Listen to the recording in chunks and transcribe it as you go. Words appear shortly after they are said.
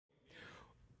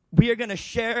We are going to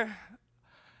share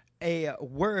a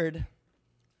word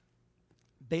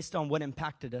based on what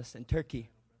impacted us in Turkey.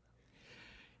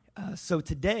 So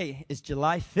today is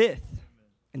July 5th,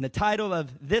 and the title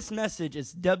of this message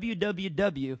is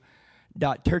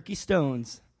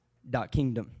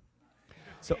www.turkeystones.kingdom.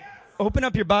 So open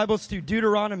up your Bibles to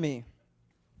Deuteronomy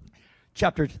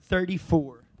chapter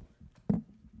 34.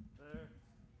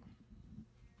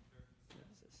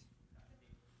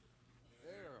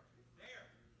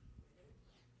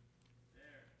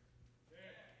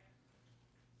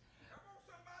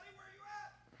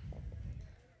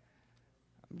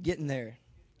 Getting there.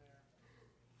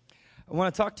 I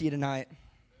want to talk to you tonight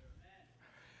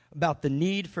about the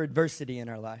need for adversity in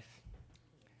our life.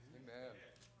 Amen.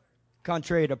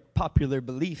 Contrary to popular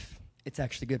belief, it's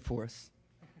actually good for us.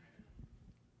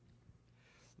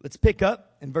 Let's pick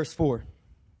up in verse 4. Got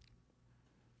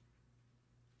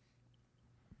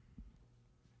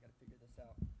to figure this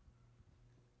out.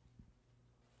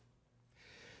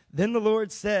 Then the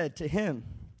Lord said to him,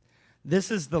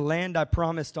 "This is the land I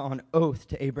promised on oath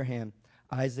to Abraham,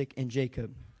 Isaac, and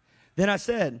Jacob. Then I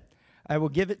said, I will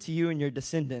give it to you and your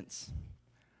descendants.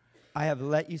 I have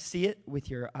let you see it with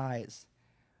your eyes,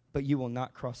 but you will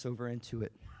not cross over into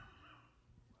it."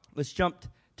 Let's jump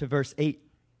to verse 8.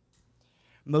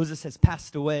 Moses has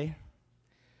passed away.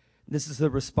 This is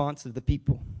the response of the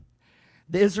people.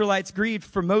 The Israelites grieved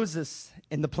for Moses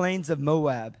in the plains of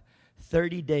Moab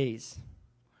 30 days.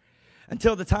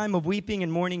 Until the time of weeping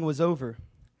and mourning was over.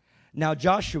 Now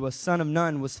Joshua, son of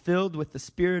Nun, was filled with the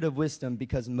spirit of wisdom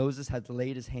because Moses had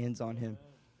laid his hands on him.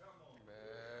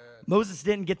 Amen. Moses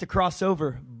didn't get to cross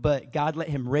over, but God let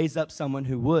him raise up someone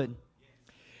who would.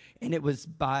 And it was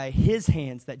by his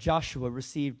hands that Joshua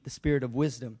received the spirit of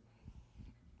wisdom.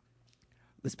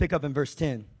 Let's pick up in verse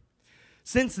 10.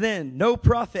 Since then, no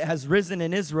prophet has risen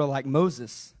in Israel like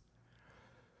Moses,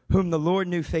 whom the Lord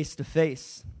knew face to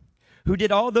face, who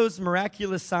did all those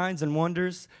miraculous signs and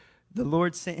wonders the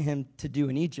Lord sent him to do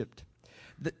in Egypt,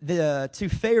 to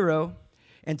Pharaoh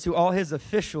and to all his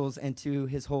officials and to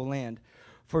his whole land.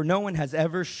 For no one has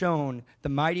ever shown the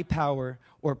mighty power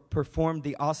or performed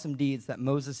the awesome deeds that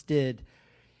Moses did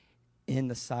in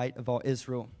the sight of all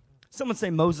Israel. Someone say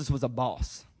Moses was a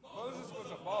boss. Moses was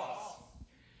a boss.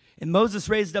 And Moses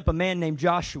raised up a man named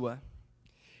Joshua.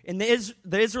 And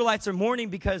the Israelites are mourning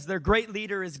because their great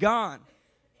leader is gone.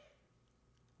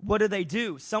 What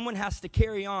do? Someone has to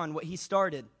carry on what he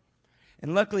started.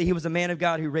 And luckily, he was a man of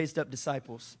God who raised up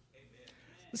disciples. Amen.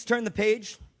 Let's turn the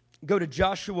page. Go to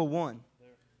Joshua 1.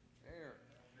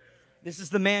 This is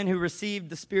the man who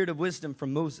received the spirit of wisdom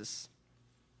from Moses.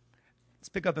 Let's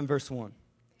pick up in verse 1.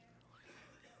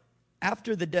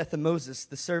 After the death of Moses,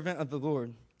 the servant of the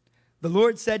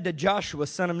Lord said to Joshua,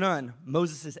 son of Nun,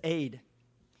 Moses' aide.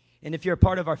 And if you're a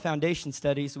part of our foundation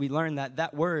studies, we learned that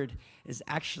that word is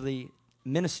actually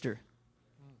minister.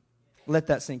 Let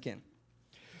that sink in.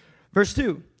 Verse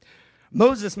 2.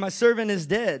 Moses, my servant, is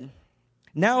dead.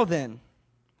 Now then,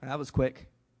 that was quick.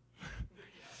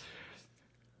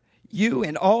 You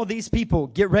and all these people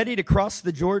get ready to cross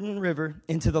the Jordan River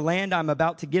into the land I'm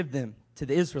about to give them, to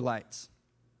the Israelites.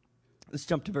 Let's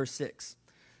jump to verse 6.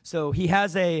 So he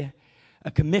has a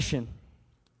commission.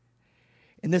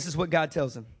 And this is what God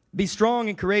tells him. Be strong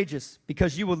and courageous,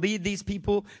 because you will lead these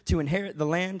people to inherit the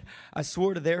land I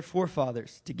swore to their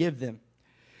forefathers to give them.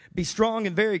 Be strong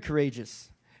and very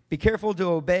courageous. Be careful to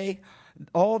obey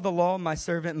all the law my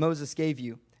servant Moses gave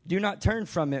you. Do not turn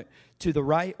from it to the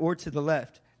right or to the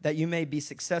left, that you may be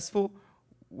successful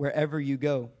wherever you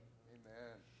go.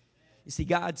 Amen. You see,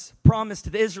 God's promise to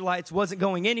the Israelites wasn't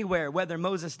going anywhere, whether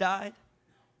Moses died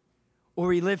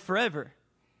or he lived forever.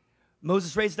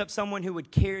 Moses raised up someone who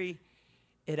would carry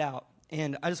it out.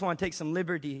 And I just want to take some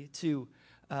liberty to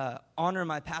honor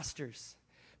my pastors,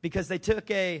 because they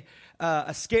took a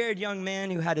scared young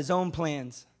man who had his own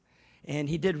plans, and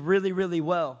he did really, really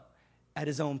well at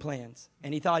his own plans,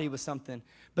 and he thought he was something.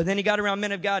 But then he got around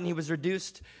men of God, and he was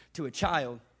reduced to a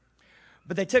child.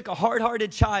 But they took a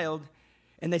hard-hearted child,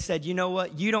 and they said, you know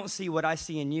what? You don't see what I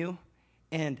see in you,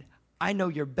 and I know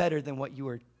you're better than what you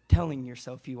are telling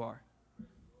yourself you are,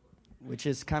 which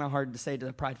is kind of hard to say to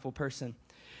a prideful person.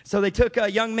 So they took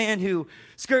a young man who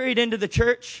scurried into the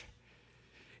church,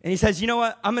 and he says, you know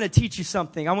what? I'm going to teach you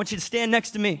something. I want you to stand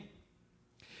next to me,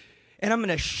 and I'm going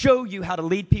to show you how to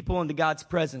lead people into God's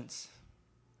presence.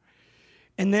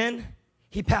 And then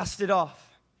he passed it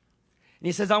off. And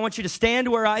he says, I want you to stand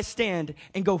where I stand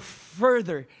and go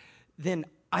further than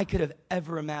I could have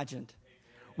ever imagined.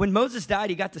 When Moses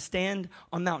died, he got to stand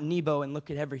on Mount Nebo and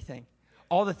look at everything.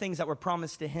 All the things that were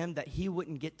promised to him that he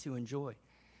wouldn't get to enjoy.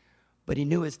 But he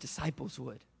knew his disciples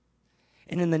would.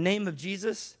 And in the name of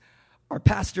Jesus, our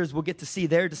pastors will get to see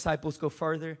their disciples go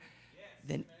farther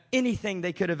than anything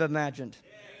they could have imagined.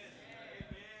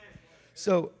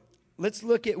 So let's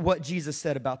look at what Jesus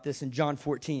said about this in John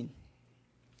 14.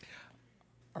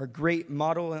 Our great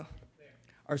model,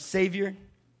 our Savior.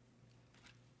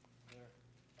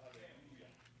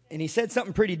 And he said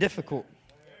something pretty difficult.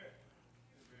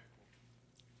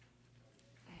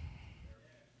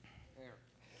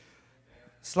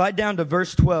 Slide down to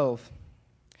verse 12.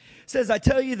 It says, I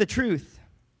tell you the truth.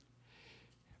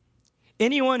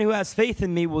 Anyone who has faith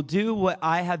in me will do what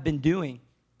I have been doing.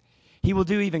 He will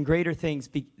do even greater things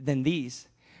than these,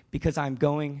 because I'm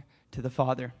going to the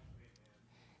Father.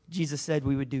 Jesus said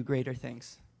we would do greater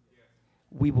things.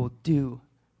 We will do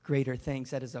greater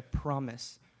things. That is a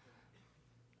promise.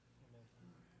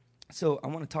 So I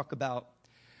want to talk about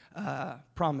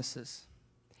promises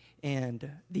and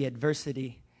the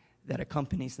adversity that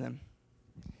accompanies them.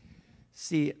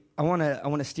 See, I want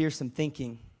to steer some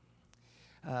thinking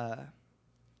of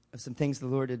some things the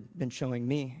Lord had been showing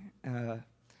me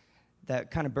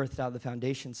that kind of birthed out of the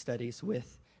foundation studies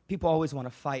with people always want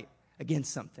to fight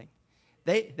against something.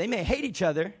 They may hate each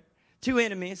other, two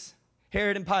enemies,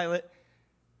 Herod and Pilate,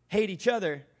 hate each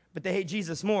other, but they hate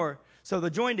Jesus more, so they'll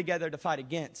join together to fight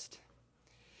against.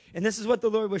 And this is what the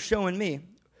Lord was showing me.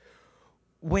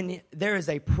 When there is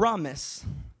a promise,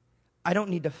 I don't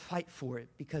need to fight for it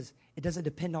because it doesn't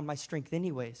depend on my strength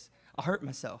anyways. I'll hurt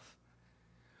myself.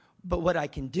 But what I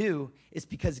can do is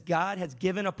because God has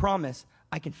given a promise,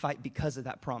 I can fight because of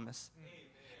that promise. Amen.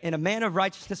 And a man of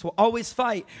righteousness will always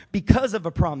fight because of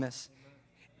a promise,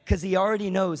 because he already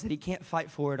knows that he can't fight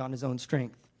for it on his own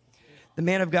strength. The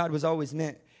man of God was always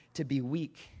meant to be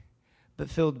weak, but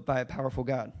filled by a powerful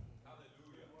God.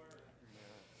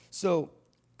 So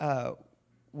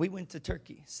we went to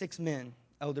Turkey, 6 men,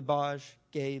 Elder Baj,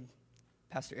 Gabe,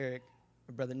 Pastor Eric,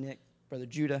 my brother Nick, brother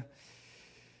Judah.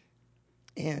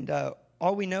 And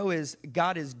all we know is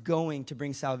God is going to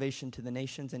bring salvation to the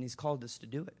nations, and he's called us to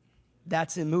do it.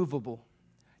 That's immovable.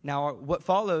 Now, what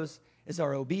follows is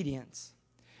our obedience.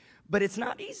 But it's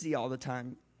not easy all the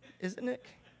time, is it, Nick?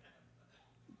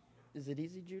 Is it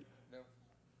easy, Jude? No.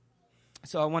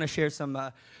 So I want to share some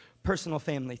personal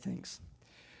family things.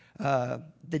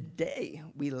 The day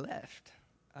we left,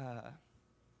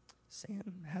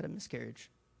 Sam had a miscarriage.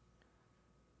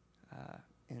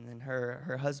 And then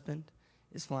her husband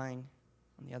is flying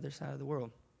on the other side of the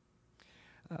world.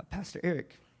 Pastor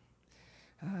Eric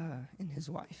and his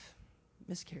wife,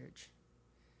 miscarriage.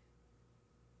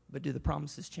 But do the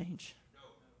promises change?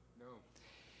 No.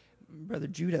 Brother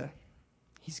Judah,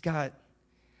 he's got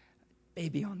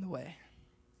baby on the way.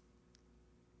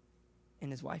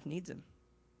 And his wife needs him.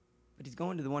 But he's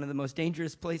going to one of the most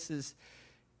dangerous places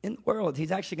in the world.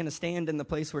 He's actually going to stand in the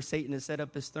place where Satan has set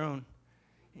up his throne.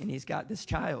 And he's got this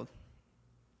child.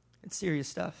 It's serious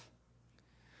stuff.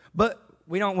 But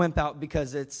we don't wimp out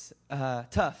because it's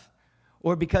tough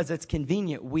or because it's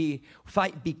convenient. We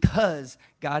fight because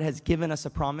God has given us a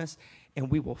promise,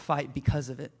 and we will fight because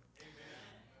of it.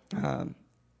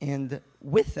 And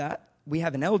with that, we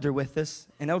have an elder with us,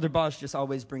 and Elder Bosch just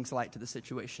always brings light to the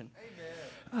situation.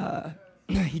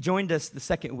 He joined us the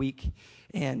second week,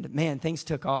 and man, things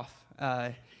took off.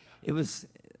 It was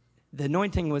the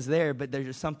anointing was there, but there's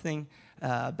just something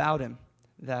about him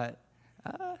that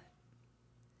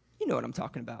you know what I'm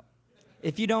talking about.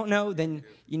 If you don't know, then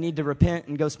you need to repent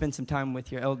and go spend some time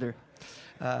with your elder.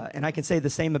 And I can say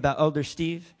the same about Elder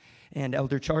Steve and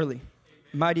Elder Charlie,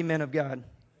 mighty men of God.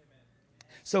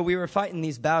 So we were fighting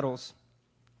these battles,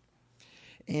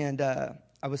 and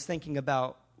I was thinking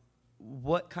about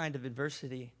what kind of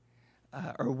adversity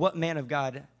or what man of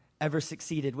God ever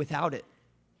succeeded without it.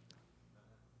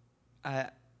 I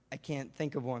can't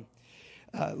think of one.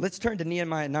 Let's turn to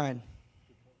Nehemiah 9.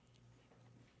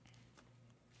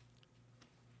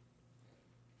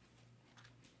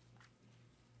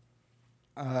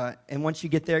 And once you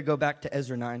get there, go back to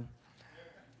Ezra 9.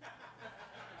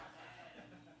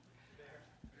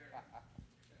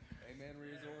 Amen,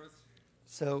 resource.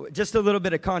 So just a little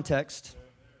bit of context.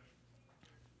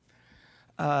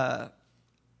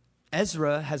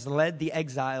 Ezra has led the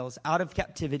exiles out of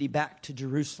captivity back to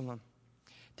Jerusalem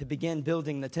to begin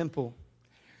building the temple.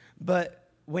 But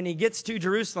when he gets to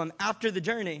Jerusalem after the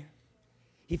journey,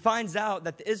 he finds out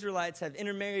that the Israelites have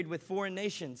intermarried with foreign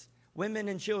nations, women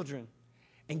and children.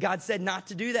 And God said not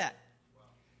to do that.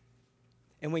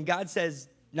 And when God says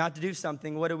not to do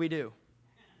something, what do?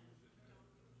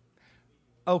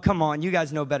 Oh, come on. You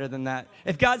guys know better than that.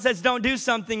 If God says don't do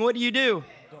something, what do? Don't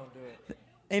do it.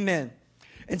 Amen.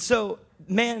 And so,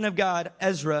 man of God,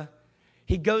 Ezra,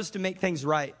 he goes to make things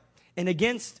right. And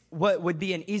against what would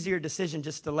be an easier decision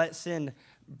just to let sin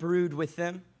brood with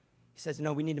them, he says,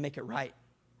 no, we need to make it right.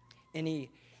 And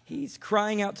he's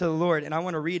crying out to the Lord. And I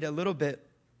want to read a little bit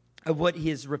of what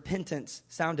his repentance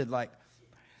sounded like.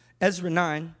 Ezra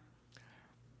 9,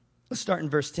 let's start in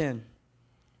verse 10.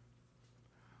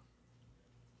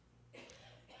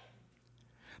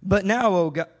 But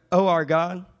now, O our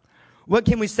God, what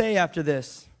can we say after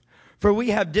this? For we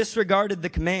have disregarded the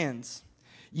commands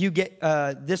you gave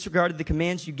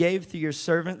through your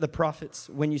servant the prophets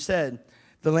when you said,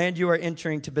 the land you are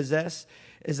entering to possess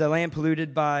is a land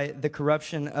polluted by the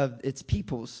corruption of its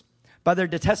peoples. By their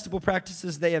detestable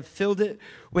practices, they have filled it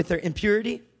with their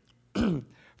impurity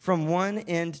from one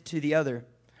end to the other.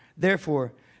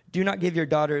 Therefore, do not give your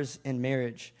daughters in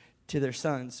marriage to their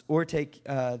sons, or take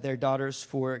their daughters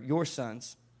for your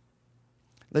sons.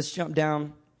 Let's jump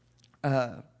down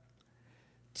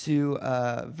to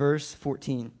verse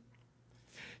 14.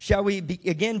 Shall we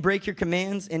again break your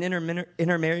commands and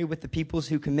intermarry with the peoples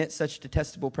who commit such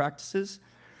detestable practices?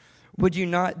 Would you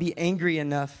not be angry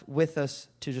enough with us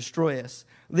to destroy us,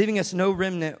 leaving us no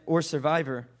remnant or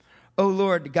survivor? O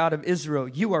Lord, God of Israel,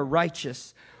 you are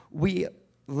righteous. We are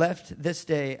left this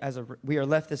day as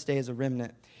a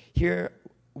remnant. Here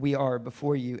we are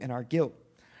before you in our guilt,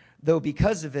 though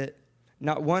because of it,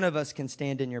 not one of us can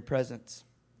stand in your presence.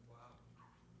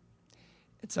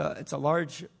 Wow. It's a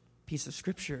large piece of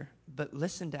scripture, but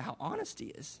listen to how honest he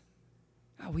is.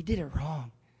 Oh, we did it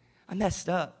wrong. I messed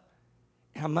up,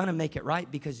 and I'm going to make it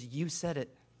right because you said it.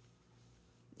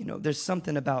 You know, there's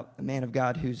something about a man of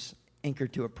God who's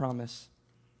anchored to a promise.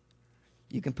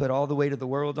 You can put all the weight of the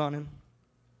world on him,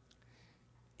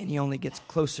 and he only gets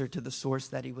closer to the source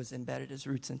that he was embedded his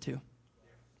roots into.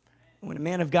 When a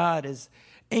man of God is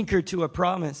anchored to a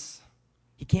promise,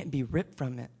 he can't be ripped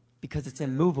from it because it's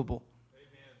immovable.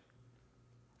 Amen.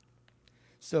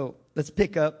 So let's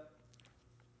pick up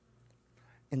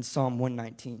in Psalm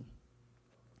 119.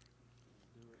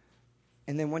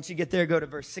 And then once you get there, go to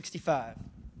verse 65.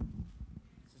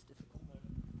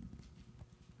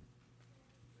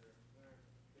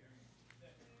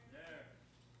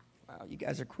 Wow, you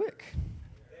guys are quick.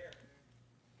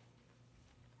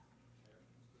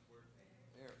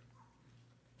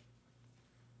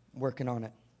 Working on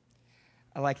it.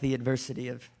 I like the adversity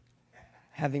of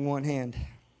having one hand.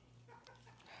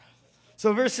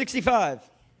 So verse 65.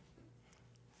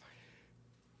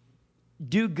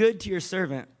 Do good to your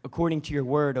servant according to your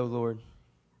word, O Lord.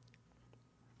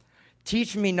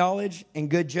 Teach me knowledge and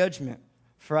good judgment,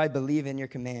 for I believe in your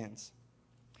commands.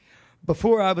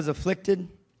 Before I was afflicted,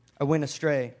 I went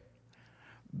astray,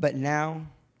 but now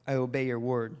I obey your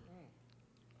word.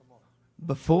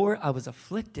 Before I was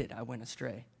afflicted, I went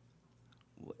astray.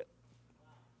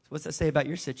 What's that say about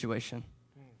your situation?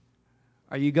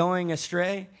 Are you going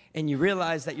astray and you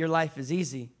realize that your life is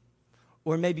easy?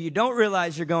 Or maybe you don't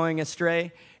realize you're going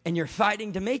astray and you're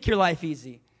fighting to make your life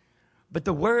easy. But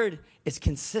the word is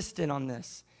consistent on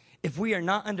this. If we are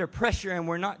not under pressure and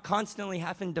we're not constantly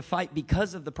having to fight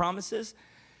because of the promises,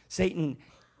 Satan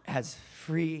has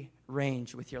free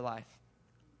range with your life.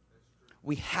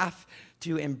 We have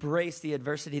to embrace the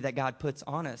adversity that God puts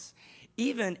on us,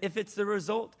 even if it's the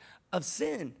result of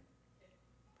sin.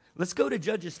 Let's go to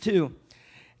Judges 2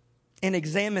 and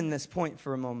examine this point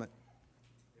for a moment.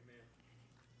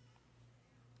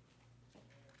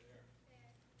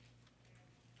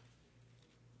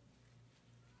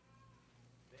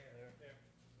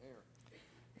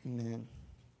 Amen.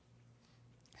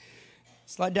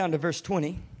 Slide down to verse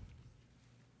 20.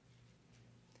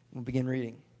 We'll begin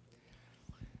reading.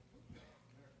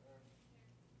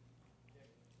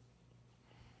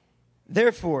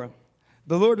 Therefore,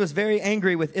 the Lord was very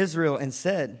angry with Israel and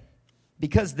said,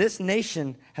 because this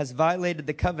nation has violated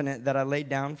the covenant that I laid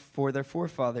down for their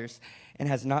forefathers and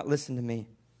has not listened to me,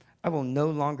 I will no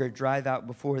longer drive out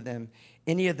before them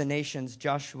any of the nations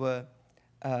Joshua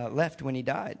left when he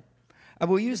died. I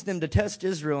will use them to test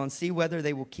Israel and see whether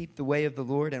they will keep the way of the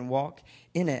Lord and walk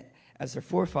in it as their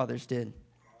forefathers did.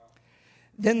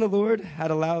 Then the Lord had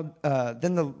allowed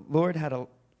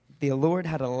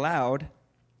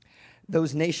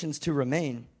those nations to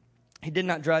remain. He did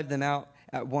not drive them out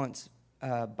at once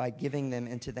by giving them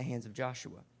into the hands of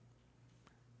Joshua.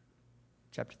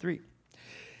 Chapter 3.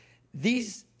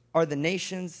 These are the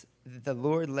nations that the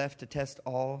Lord left to test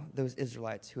all those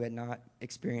Israelites who had not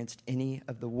experienced any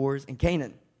of the wars in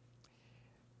Canaan.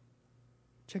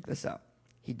 Check this out.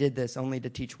 He did this only to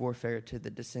teach warfare to the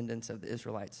descendants of the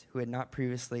Israelites who had not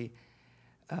previously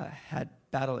had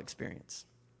battle experience.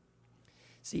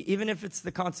 See, even if it's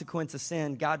the consequence of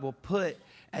sin, God will put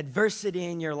adversity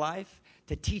in your life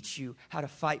to teach you how to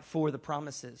fight for the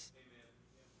promises. Amen.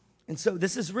 And so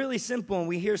this is really simple, and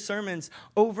we hear sermons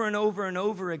over and over and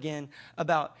over again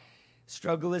about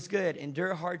struggle is good,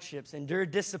 endure hardships, endure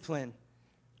discipline.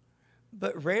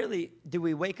 But rarely do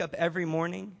we wake up every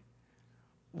morning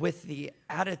with the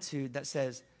attitude that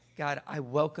says, God, I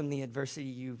welcome the adversity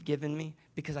you've given me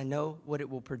because I know what it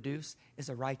will produce is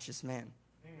a righteous man.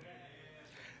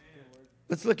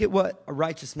 Let's look at what a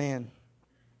righteous man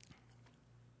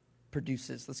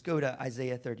produces. Let's go to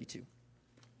Isaiah 32.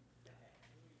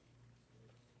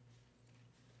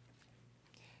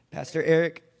 Pastor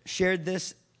Eric shared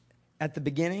this at the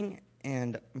beginning,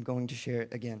 and I'm going to share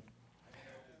it again.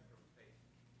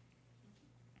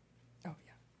 Oh,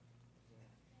 yeah.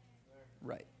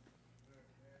 Right.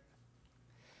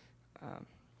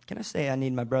 Can I say I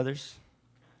need my brothers?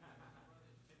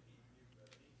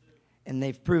 And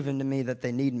they've proven to me that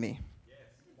they need me.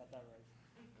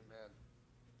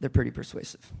 They're pretty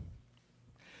persuasive.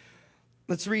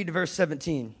 Let's read verse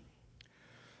 17.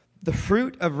 The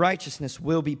fruit of righteousness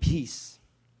will be peace,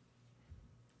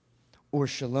 or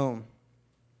shalom.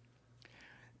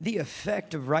 The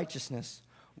effect of righteousness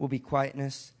will be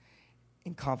quietness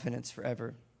and confidence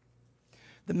forever.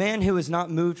 The man who is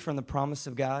not moved from the promise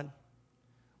of God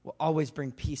will always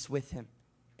bring peace with him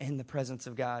in the presence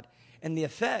of God. And the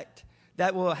effect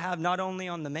that will have not only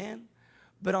on the man,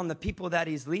 but on the people that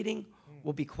he's leading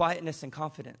will be quietness and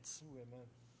confidence.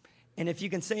 And if you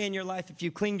can say in your life, if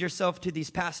you clinged yourself to these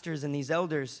pastors and these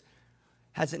elders,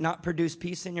 has it not produced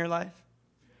peace in your life?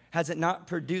 Has it not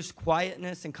produced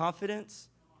quietness and confidence?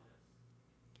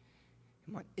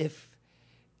 If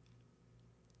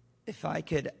I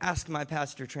could ask my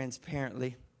pastor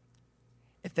transparently,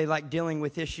 if they like dealing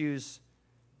with issues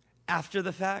after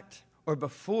the fact or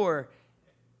before,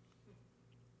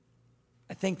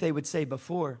 I think they would say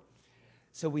before.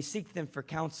 So we seek them for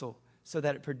counsel so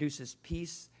that it produces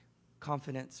peace,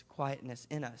 confidence, quietness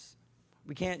in us.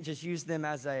 We can't just use them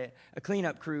as a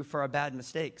cleanup crew for our bad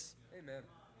mistakes.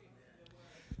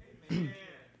 Amen.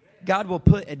 God will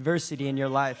put adversity in your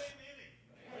life.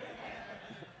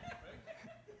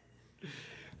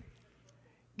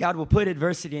 God will put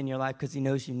adversity in your life because he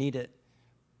knows you need it.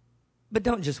 But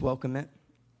don't just welcome it.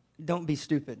 Don't be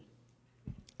stupid.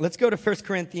 Let's go to 1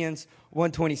 Corinthians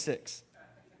 1:26.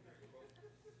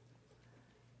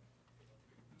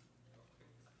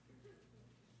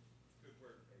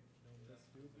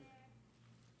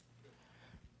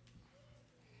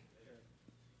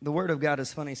 The word of God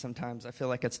is funny sometimes. I feel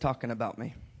like it's talking about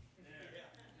me.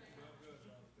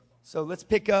 So let's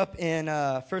pick up in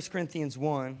 1 Corinthians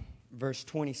 1, verse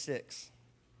 26.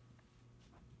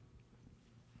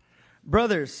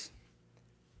 Brothers,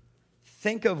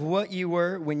 think of what you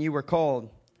were when you were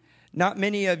called. Not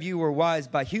many of you were wise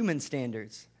by human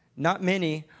standards. Not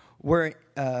many were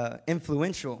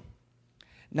influential.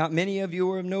 Not many of you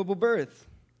were of noble birth.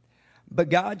 But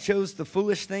God chose the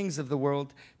foolish things of the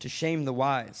world to shame the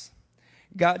wise.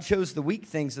 God chose the weak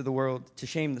things of the world to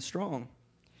shame the strong.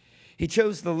 He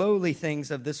chose the lowly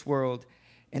things of this world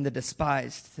and the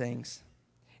despised things,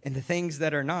 and the things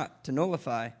that are not, to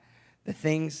nullify the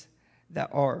things that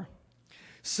are,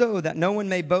 so that no one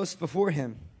may boast before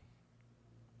him.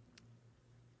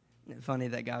 Isn't it funny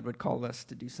that God would call us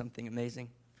to do something amazing?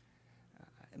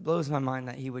 It blows my mind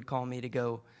that he would call me to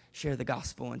go share the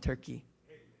gospel in Turkey.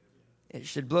 It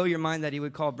should blow your mind that he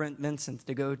would call Brent Vincent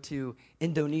to go to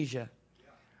Indonesia.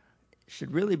 It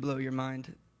should really blow your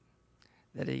mind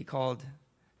that he called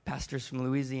pastors from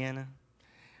Louisiana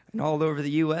and all over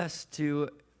the U.S. to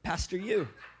pastor you.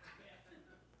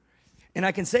 And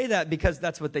I can say that because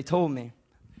that's what they told me.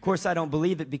 Of course, I don't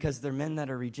believe it because they're men that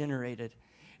are regenerated.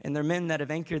 And they're men that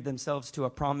have anchored themselves to a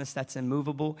promise that's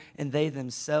immovable. And they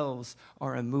themselves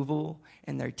are immovable.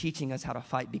 And they're teaching us how to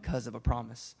fight because of a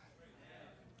promise.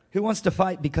 Who wants to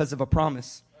fight because of a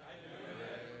promise?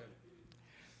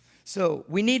 So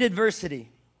we need adversity.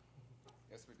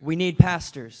 We need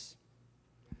pastors.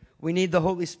 We need the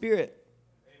Holy Spirit.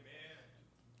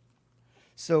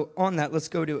 So on that, let's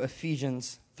go to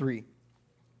Ephesians 3.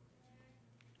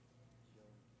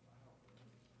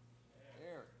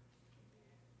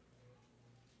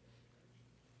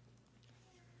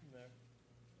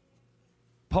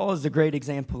 Paul is a great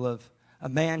example of a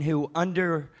man who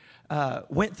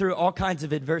went through all kinds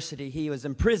of adversity. He was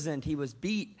imprisoned. He was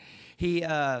beat. He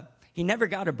never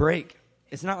got a break.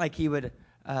 It's not like he would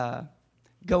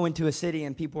go into a city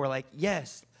and people were like,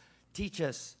 yes, teach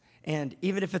us. And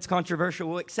even if it's controversial,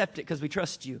 we'll accept it because we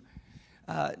trust you.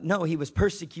 No, he was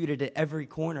persecuted at every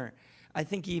corner. I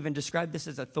think he even described this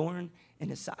as a thorn in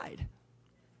his side.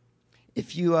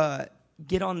 If you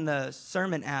get on the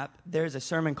sermon app, there's a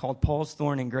sermon called Paul's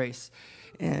Thorn and Grace.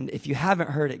 And if you haven't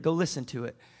heard it, go listen to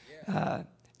it.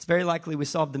 it's very likely we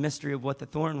solved the mystery of what the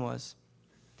thorn was.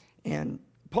 And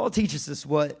Paul teaches us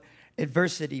what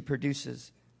adversity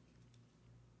produces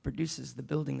the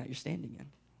building that you're standing in.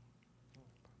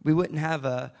 We wouldn't have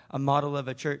a model of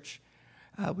a church.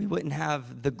 We wouldn't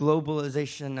have the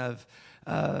globalization of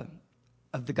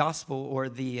the gospel or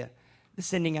the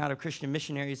sending out of Christian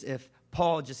missionaries if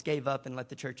Paul just gave up and let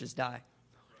the churches die.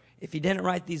 If he didn't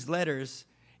write these letters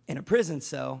in a prison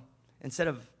cell, instead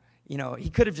of, he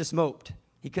could have just moped.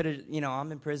 He could have,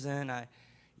 I'm in prison. I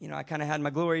kind of had my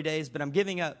glory days, but I'm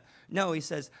giving up. No, he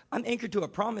says, I'm anchored to a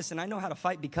promise, and I know how to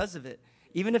fight because of it.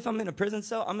 Even if I'm in a prison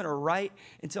cell, I'm going to write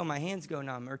until my hands go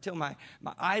numb or till my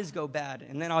eyes go bad,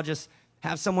 and then I'll just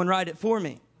have someone write it for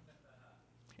me.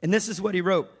 And this is what he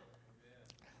wrote.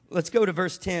 Let's go to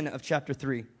verse 10 of chapter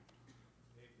 3.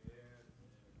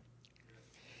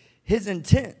 His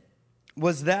intent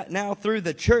was that now through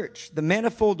the church, the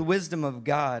manifold wisdom of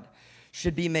God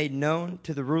should be made known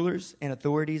to the rulers and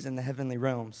authorities in the heavenly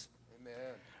realms. Amen.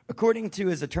 According to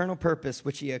his eternal purpose,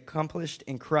 which he accomplished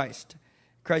in Christ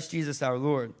Jesus our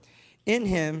Lord. In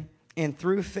him and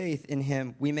through faith in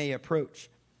him, we may approach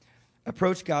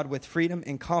God with freedom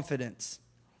and confidence.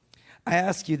 I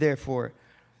ask you, therefore,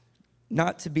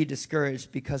 not to be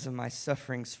discouraged because of my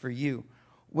sufferings for you,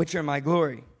 which are my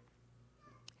glory.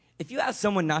 If you ask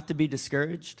someone not to be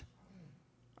discouraged,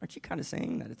 aren't you kind of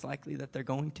saying that it's likely that they're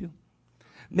going to?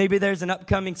 Maybe there's an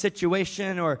upcoming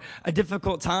situation or a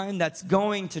difficult time that's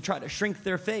going to try to shrink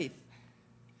their faith.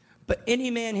 But any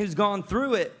man who's gone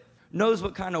through it knows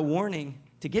what kind of warning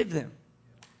to give them.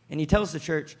 And he tells the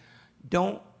church,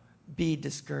 don't be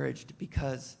discouraged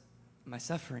because of my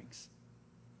sufferings.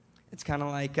 It's kind of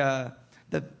like the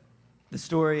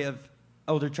story of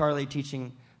Elder Charlie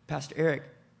teaching Pastor Eric,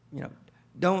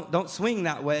 don't swing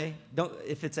that way.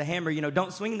 If it's a hammer,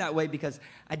 don't swing that way because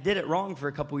I did it wrong for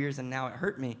a couple years and now it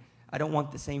hurt me. I don't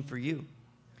want the same for you.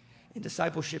 And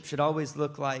discipleship should always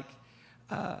look like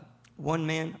one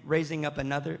man raising up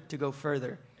another to go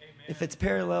further. Amen. If it's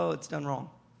parallel, it's done wrong.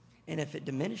 And if it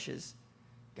diminishes,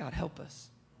 God help us.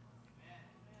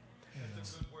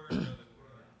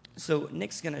 So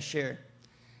Nick's going to share.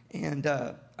 And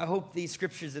I hope these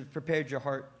scriptures have prepared your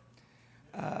heart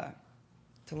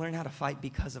to learn how to fight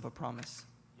because of a promise.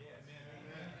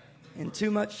 And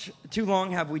too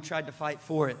long have we tried to fight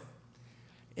for it.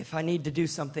 If I need to do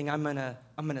something, I'm gonna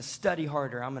study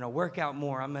harder. I'm gonna work out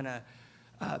more. I'm gonna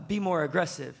be more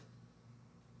aggressive.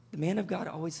 The man of God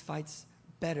always fights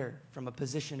better from a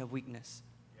position of weakness.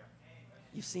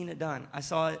 You've seen it done. I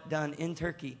saw it done in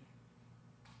Turkey.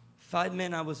 5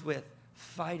 men I was with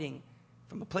fighting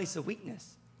from a place of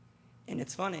weakness. And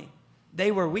it's funny.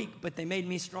 They were weak, but they made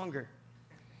me stronger.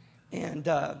 And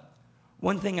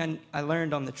one thing I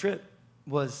learned on the trip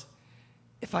was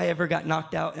if I ever got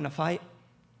knocked out in a fight,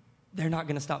 they're not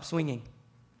going to stop swinging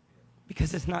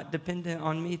because it's not dependent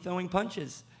on me throwing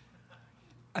punches.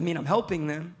 I mean, I'm helping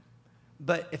them,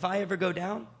 but if I ever go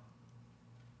down,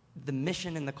 the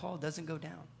mission and the call doesn't go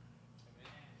down.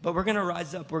 But we're going to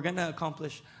rise up. We're going to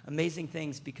accomplish amazing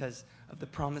things because of the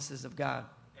promises of God.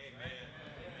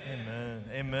 Amen.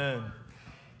 Amen.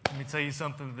 Let me tell you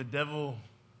something. The devil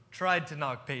tried to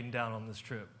knock Payton down on this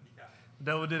trip. The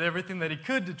devil did everything that he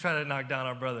could to try to knock down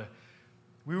our brother.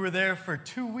 We were there for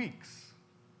 2 weeks.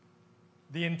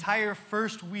 The entire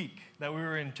first week that we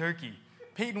were in Turkey,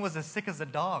 Payton was as sick as a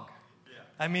dog.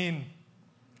 I mean,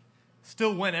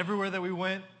 still went everywhere that we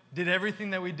went, did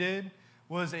everything that we did,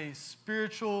 was a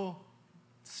spiritual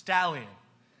stallion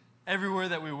everywhere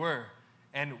that we were,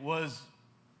 and was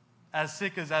as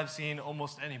sick as I've seen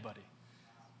almost anybody.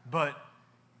 But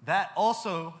that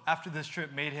also, after this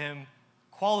trip, made him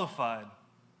qualified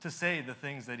to say the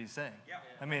things that he's saying.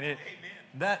 I mean,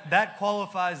 that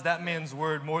qualifies that man's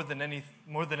word more than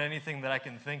anything that I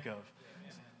can think of.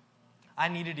 I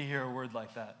needed to hear a word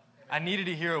like that. I needed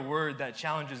to hear a word that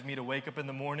challenges me to wake up in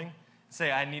the morning and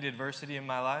say, I need adversity in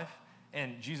my life,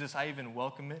 and Jesus, I even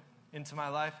welcome it into my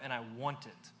life, and I want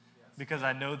it because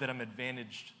I know that I'm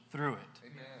advantaged through it.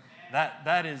 Amen.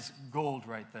 That is gold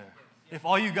right there. If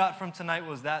all you got from tonight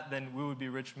was that, then we would be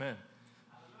rich men.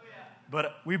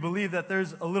 But we believe that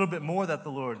there's a little bit more that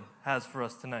the Lord has for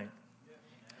us tonight.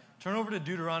 Turn over to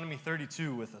Deuteronomy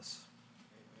 32 with us.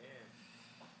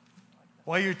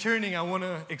 While you're turning, I want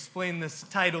to explain this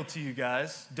title to you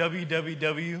guys,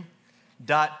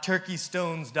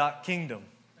 www.turkeystones.kingdom.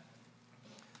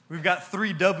 We've got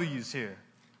 3 W's here.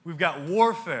 We've got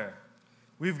warfare,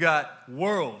 we've got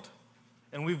world,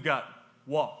 and we've got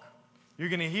walk. You're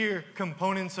going to hear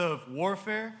components of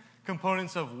warfare,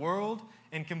 components of world,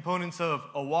 and components of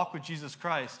a walk with Jesus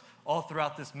Christ all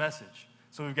throughout this message.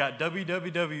 So we've got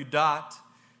www.turkeystones.kingdom.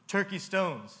 turkey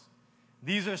stones.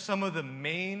 These are some of the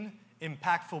main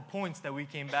impactful points that we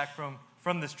came back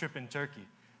from this trip in Turkey.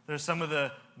 They're some of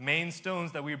the main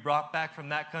stones that we brought back from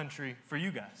that country for you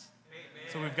guys.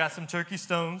 Amen. So we've got some turkey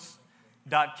stones,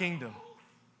 .kingdom.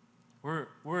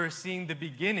 We're seeing the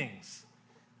beginnings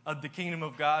of the kingdom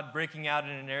of God breaking out in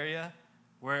an area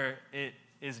where it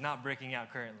is not breaking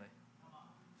out currently.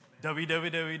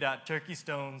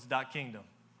 www.turkeystones.kingdom.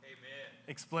 Amen.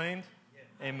 Explained? Yes.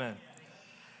 Amen.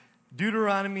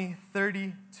 Deuteronomy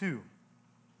 32.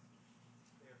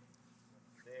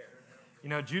 You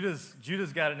know,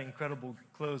 Judah's got an incredible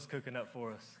close cooking up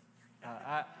for us.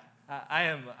 I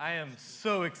am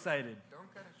so excited.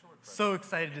 So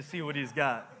excited to see what he's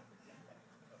got.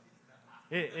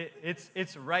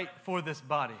 It's right for this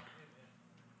body.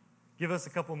 Give us a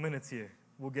couple minutes here.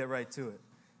 We'll get right to it.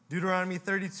 Deuteronomy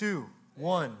 32,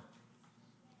 1.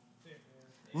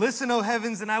 Listen, O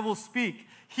heavens, and I will speak.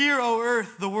 Hear, O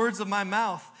earth, the words of my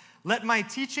mouth. Let my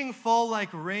teaching fall like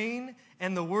rain,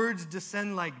 and the words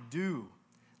descend like dew,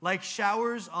 like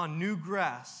showers on new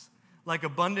grass, like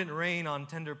abundant rain on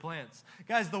tender plants.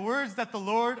 Guys, the words that the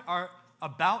Lord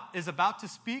is about to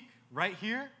speak right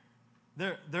here,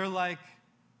 they're like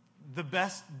the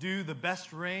best dew, the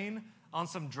best rain on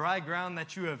some dry ground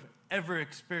that you have ever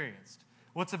experienced.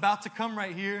 What's about to come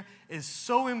right here is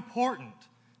so important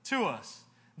to us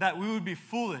that we would be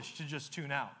foolish to just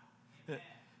tune out.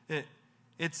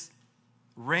 It's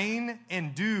rain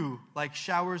and dew like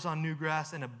showers on new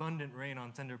grass and abundant rain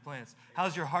on tender plants.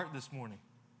 How's your heart this morning?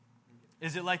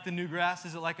 Is it like the new grass?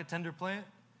 Is it like a tender plant?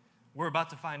 We're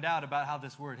about to find out about how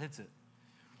this word hits it.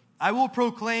 I will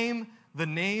proclaim the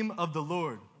name of the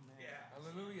Lord. Yeah.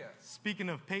 Hallelujah. Speaking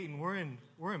of Payton, we're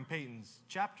in Payton's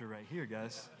chapter right here,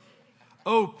 guys.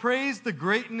 Oh, praise the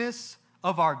greatness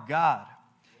of our God.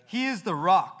 He is the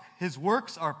rock. His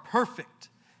works are perfect,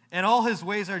 and all his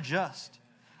ways are just.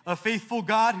 A faithful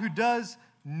God who does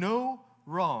no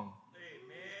wrong.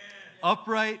 Amen.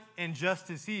 Upright and just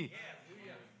is he.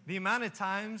 Yeah. The amount of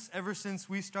times ever since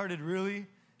we started really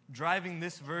driving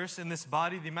this verse in this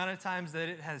body, the amount of times that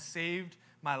it has saved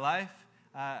my life,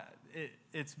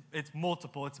 it's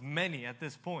multiple. It's many at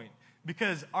this point.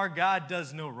 Because our God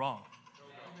does no wrong.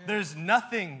 Amen. There's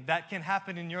nothing that can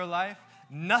happen in your life,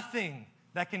 nothing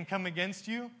that can come against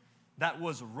you that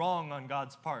was wrong on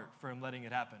God's part for him letting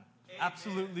it happen. Amen.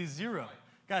 Absolutely zero.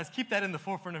 Guys, keep that in the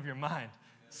forefront of your mind.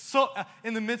 So,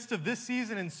 in the midst of this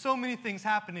season and so many things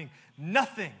happening,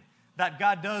 nothing that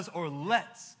God does or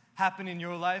lets happen in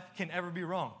your life can ever be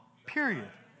wrong. Period.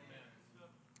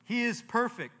 He is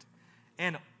perfect,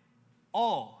 and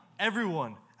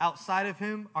everyone outside of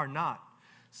him are not.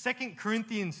 2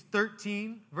 Corinthians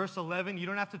 13, verse 11, you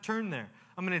don't have to turn there.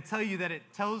 I'm going to tell you that it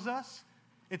tells us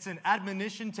it's an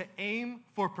admonition to aim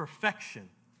for perfection.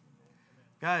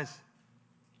 Guys,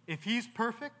 if he's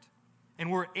perfect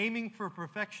and we're aiming for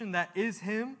perfection that is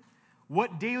him,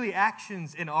 what daily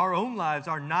actions in our own lives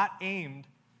are not aimed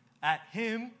at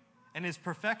him and his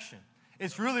perfection?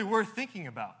 It's really worth thinking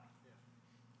about.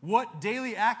 What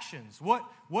daily actions, what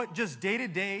just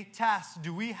day-to-day tasks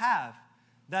do we have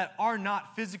that are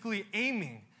not physically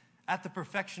aiming at the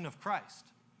perfection of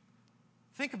Christ?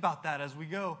 Think about that as we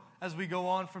go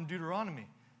on from Deuteronomy.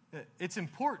 It's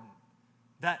important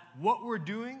that what we're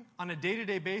doing on a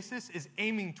day-to-day basis is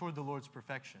aiming toward the Lord's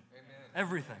perfection. Amen.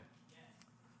 Everything.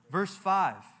 Verse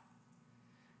 5.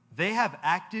 They have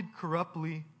acted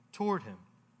corruptly toward him.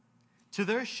 To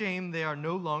their shame, they are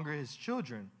no longer his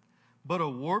children, but a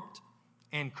warped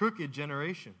and crooked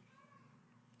generation.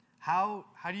 How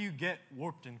do you get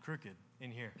warped and crooked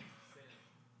in here?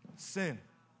 Sin.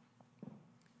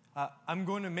 I'm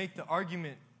going to make the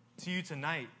argument to you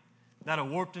tonight that a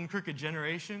warped and crooked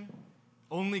generation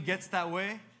only gets that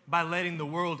way by letting the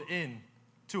world in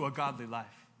to a godly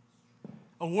life.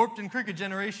 A warped and crooked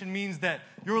generation means that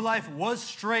your life was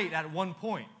straight at one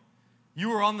point. You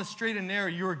were on the straight and narrow.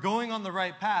 You were going on the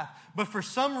right path. But for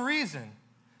some reason,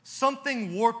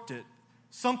 something warped it.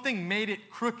 Something made it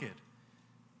crooked.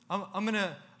 I'm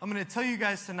gonna tell you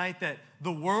guys tonight that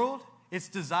the world, its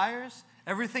desires,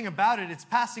 everything about it, it's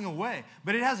passing away.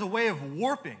 But it has a way of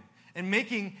warping and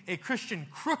making a Christian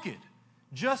crooked.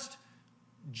 Just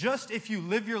if you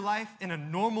live your life in a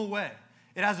normal way.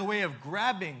 It has a way of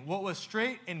grabbing what was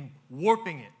straight and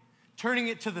warping it, turning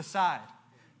it to the side,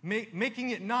 making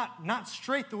it not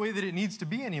straight the way that it needs to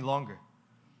be any longer.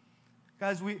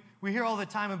 Guys, we hear all the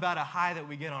time about a high that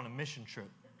we get on a mission trip.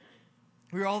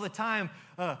 We hear all the time,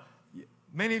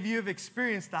 many of you have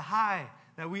experienced the high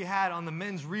that we had on the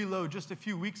men's reload just a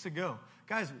few weeks ago.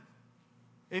 Guys,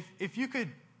 if you could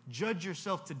judge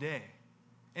yourself today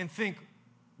and think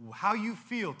how you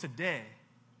feel today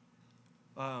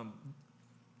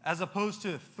as opposed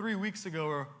to 3 weeks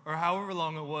ago or however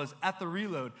long it was at the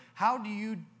reload, how do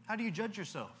you judge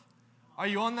yourself? Are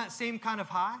you on that same kind of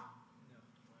high?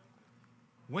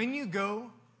 When you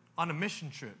go on a mission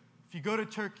trip, if you go to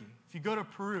Turkey, if you go to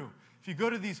Peru, if you go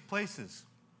to these places,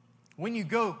 when you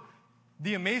go,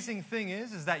 the amazing thing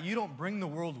is that you don't bring the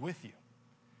world with you.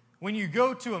 When you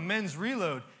go to a men's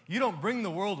reload, you don't bring the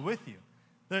world with you.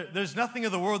 There's nothing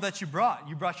of the world that you brought.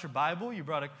 You brought your Bible, you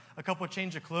brought a couple of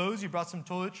change of clothes, you brought some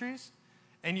toiletries,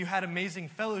 and you had amazing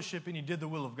fellowship and you did the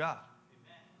will of God.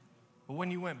 Amen. But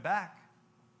when you went back,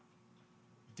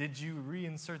 did you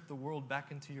reinsert the world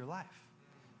back into your life?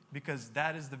 Because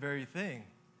that is the very thing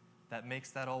that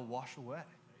makes that all wash away.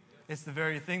 It's the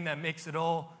very thing that makes it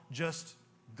all just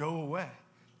go away.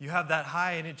 You have that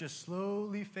high and it just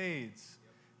slowly fades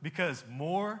because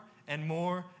more and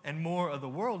more and more of the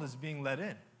world is being let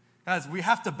in. Guys, we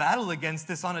have to battle against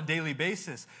this on a daily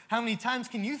basis. How many times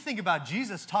can you think about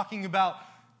Jesus talking about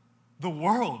the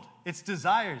world, its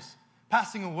desires,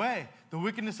 passing away, the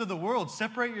wickedness of the world,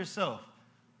 separate yourself?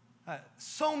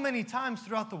 So many times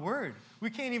throughout the Word. We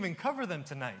can't even cover them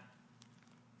tonight.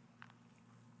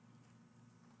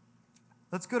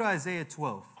 Let's go to Isaiah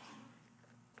 12.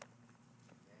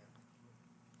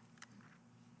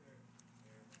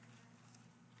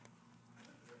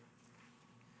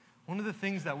 One of the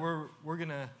things that we're going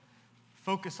to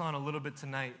focus on a little bit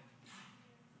tonight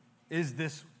is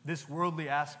this worldly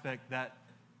aspect that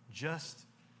just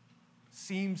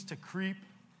seems to creep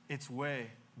its way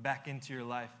back into your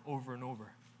life over and over.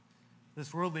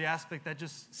 This worldly aspect that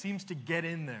just seems to get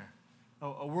in there.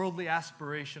 A worldly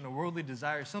aspiration, a worldly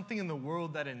desire, something in the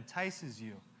world that entices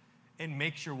you and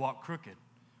makes your walk crooked.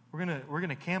 We're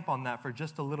gonna camp on that for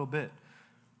just a little bit.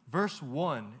 Verse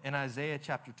 1 in Isaiah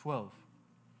chapter 12.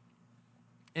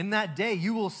 In that day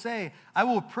you will say, I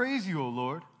will praise you, O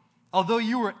Lord, although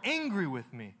you were angry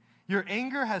with me. Your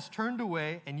anger has turned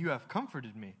away and you have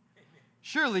comforted me.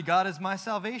 Surely God is my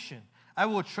salvation. I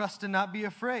will trust and not be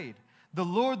afraid. The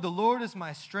Lord is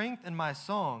my strength and my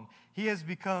song. He has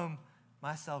become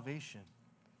my salvation.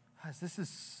 Guys, this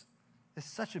is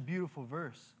such a beautiful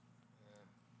verse.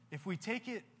 If we take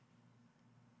it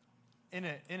in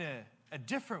a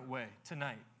different way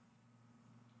tonight,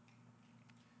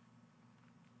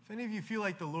 if any of you feel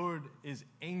like the Lord is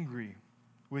angry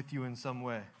with you in some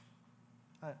way,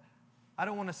 I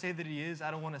don't want to say that He is. I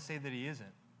don't want to say that He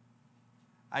isn't.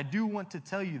 I do want to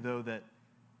tell you, though, that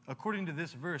according to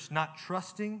this verse, not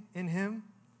trusting in Him,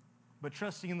 but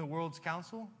trusting in the world's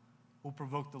counsel will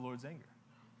provoke the Lord's anger.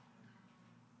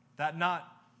 That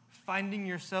not finding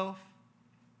yourself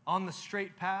on the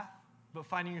straight path, but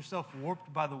finding yourself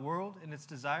warped by the world and its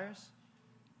desires,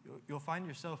 you'll find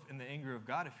yourself in the anger of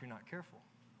God if you're not careful.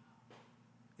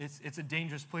 It's a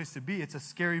dangerous place to be. It's a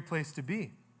scary place to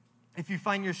be. If you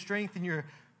find your strength in your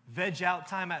veg out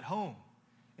time at home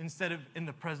instead of in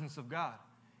the presence of God,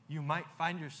 you might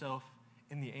find yourself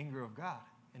in the anger of God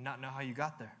and not know how you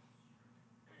got there.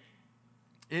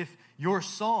 If your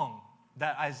song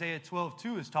that Isaiah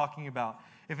 12:2 is talking about,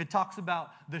 if it talks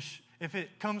about if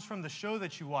it comes from the show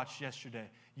that you watched yesterday,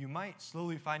 you might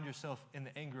slowly find yourself in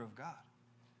the anger of God.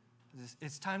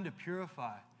 It's time to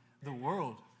purify the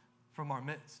world from our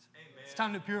midst. Amen. It's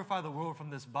time to purify the world from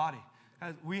this body.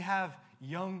 Guys, we have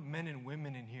young men and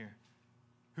women in here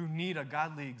who need a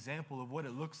godly example of what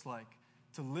it looks like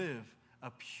to live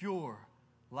a pure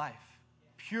life,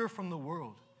 pure from the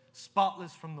world,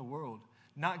 spotless from the world,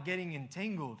 not getting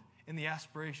entangled in the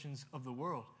aspirations of the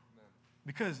world.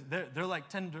 Because they're like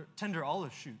tender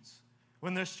olive shoots.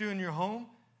 When they're still in your home,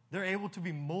 they're able to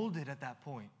be molded at that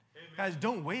point. Amen. Guys,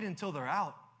 don't wait until they're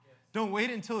out. Yes. Don't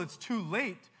wait until it's too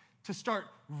late to start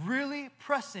really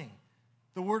pressing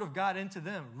the Word of God into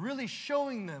them, really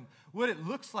showing them what it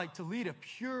looks like to lead a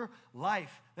pure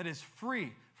life that is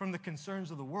free from the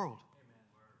concerns of the world. Amen.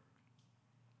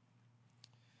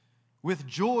 With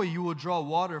joy you will draw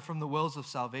water from the wells of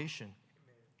salvation.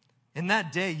 Amen. In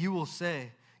that day you will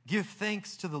say, give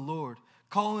thanks to the Lord,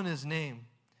 call on His name,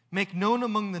 make known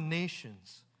among the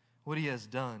nations what He has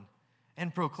done,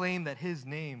 and proclaim that His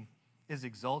name is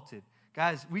exalted.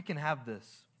 Guys, we can have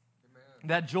this. Amen.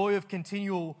 That joy of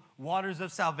continual waters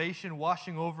of salvation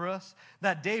washing over us,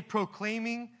 that day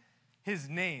proclaiming His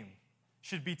name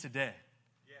should be today.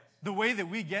 Yes. The way that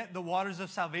we get the waters of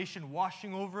salvation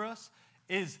washing over us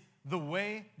is the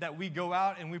way that we go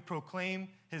out and we proclaim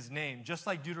His name, just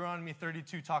like Deuteronomy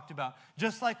 32 talked about,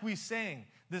 just like we sang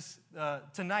this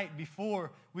tonight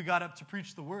before we got up to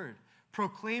preach the word,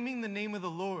 proclaiming the name of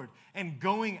the Lord and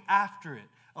going after it,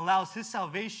 allows his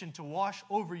salvation to wash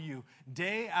over you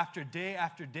day after day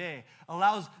after day,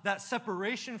 allows that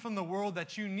separation from the world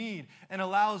that you need, and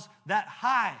allows that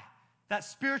high, that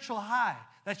spiritual high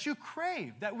that you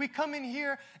crave, that we come in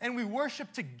here and we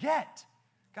worship to get.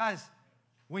 Guys,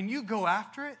 when you go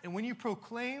after it and when you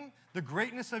proclaim the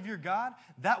greatness of your God,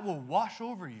 that will wash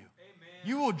over you. Amen.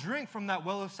 You will drink from that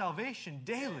well of salvation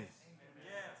daily.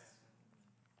 Yes.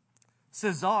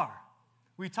 Cesar,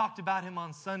 we talked about him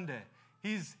on Sunday.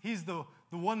 He's the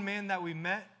one man that we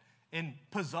met in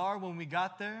Pazar when we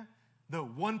got there, the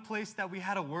one place that we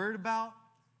had a word about,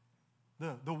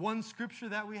 the one scripture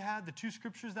that we had, the two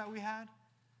scriptures that we had.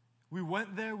 We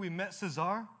went there, we met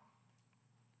Cesar.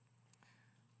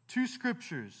 2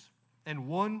 scriptures and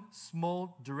one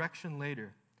small direction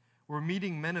later, we're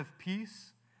meeting men of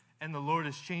peace, and the Lord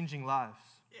is changing lives.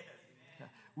 Yes.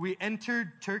 We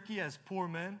entered Turkey as poor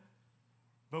men,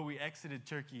 but we exited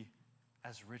Turkey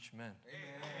as rich men.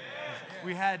 Amen.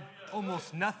 We had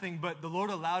almost nothing, but the Lord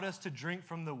allowed us to drink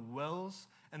from the wells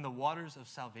and the waters of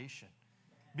salvation.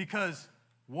 Because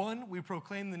 1, we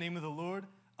proclaimed the name of the Lord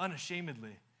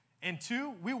unashamedly. And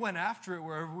 2, we went after it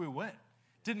wherever we went.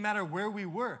 Didn't matter where we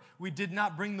were. We did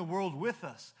not bring the world with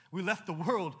us. We left the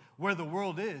world where the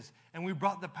world is, and we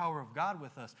brought the power of God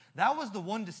with us. That was the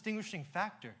one distinguishing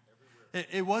factor.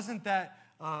 It wasn't that,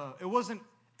 it wasn't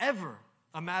ever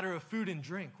a matter of food and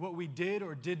drink, what we did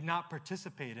or did not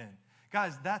participate in.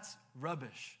 Guys, that's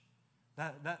rubbish.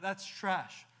 That's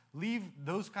trash. Leave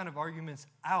those kind of arguments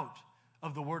out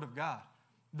of the Word of God.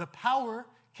 The power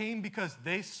came because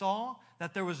they saw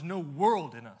that there was no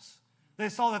world in us. They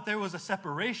saw that there was a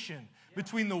separation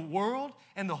between the world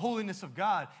and the holiness of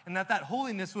God, and that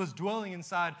holiness was dwelling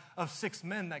inside of 6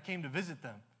 men that came to visit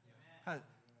them.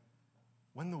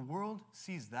 When the world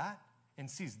sees that and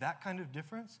sees that kind of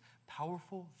difference,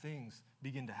 powerful things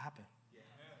begin to happen.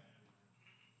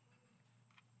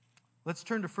 Let's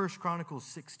turn to 1 Chronicles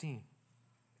 16.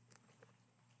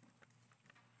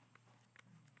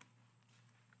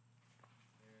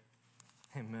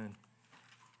 Amen.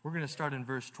 We're going to start in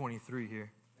verse 23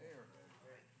 here.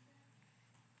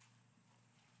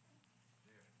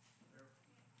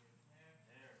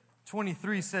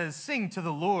 23 says, "Sing to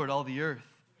the Lord, all the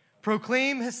earth.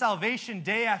 Proclaim his salvation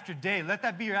day after day." Let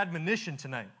that be your admonition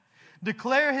tonight.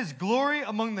 "Declare his glory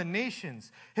among the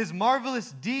nations, his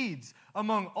marvelous deeds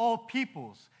among all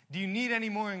peoples." Do you need any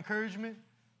more encouragement?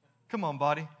 Come on,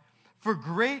 body. "For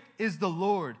great is the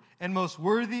Lord and most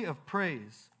worthy of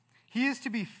praise. He is to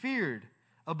be feared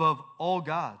above all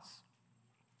gods.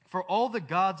 For all the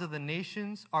gods of the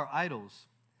nations are idols,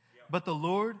 but the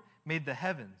Lord made the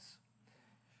heavens."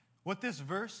 What this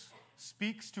verse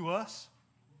speaks to us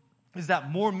is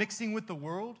that more mixing with the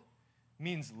world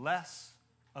means less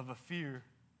of a fear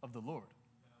of the Lord.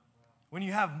 When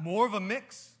you have more of a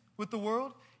mix with the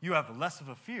world, you have less of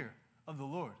a fear of the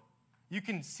Lord. You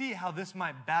can see how this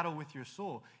might battle with your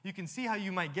soul. You can see how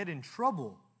you might get in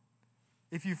trouble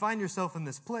if you find yourself in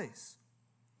this place.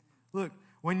 Look,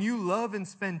 when you love and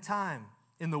spend time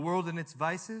in the world and its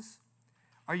vices,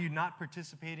 are you not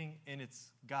participating in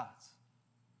its gods?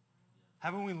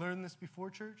 Haven't we learned this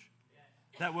before, church?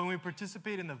 That when we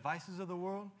participate in the vices of the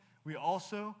world, we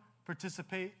also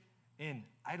participate in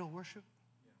idol worship?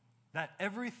 That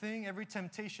everything, every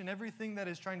temptation, everything that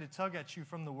is trying to tug at you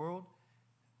from the world,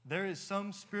 there is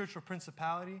some spiritual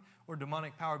principality or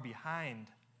demonic power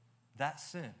behind that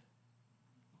sin.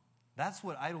 That's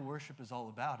what idol worship is all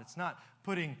about. It's not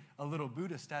putting a little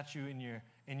Buddha statue in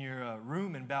your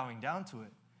room and bowing down to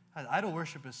it. Idol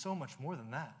worship is so much more than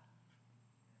that.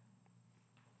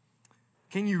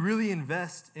 Can you really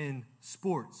invest in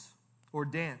sports or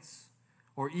dance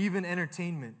or even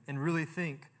entertainment and really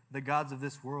think the gods of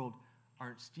this world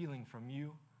aren't stealing from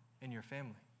you and your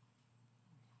family?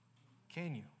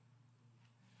 Can you?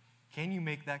 Can you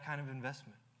make that kind of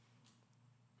investment?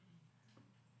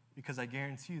 Because I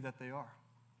guarantee you that they are.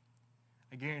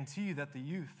 I guarantee you that the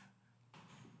youth,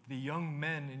 the young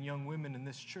men and young women in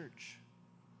this church,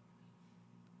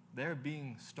 they're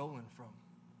being stolen from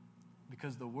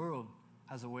because the world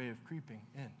has a way of creeping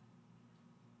in.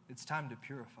 It's time to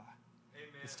purify.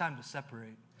 Amen. It's time to separate.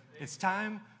 Amen. It's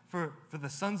time for the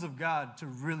sons of God to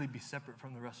really be separate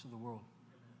from the rest of the world.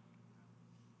 Amen.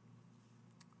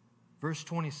 Verse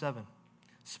 27,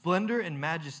 "Splendor and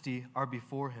majesty are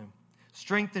before him,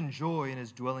 strength and joy in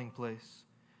his dwelling place.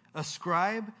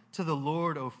 Ascribe to the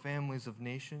Lord, O families of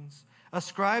nations.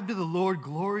 Ascribe to the Lord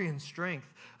glory and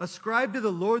strength. Ascribe to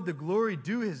the Lord the glory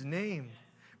due his name.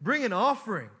 Bring an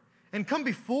offering and come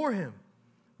before him.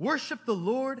 Worship the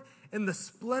Lord in the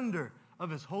splendor of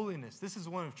his holiness." This is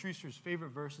one of Treaster's favorite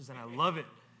verses, and I love it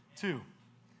too.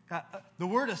 The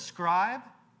word ascribe,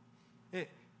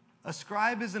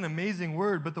 ascribe is an amazing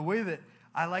word, but the way that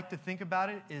I like to think about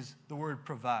it is the word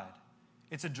provide.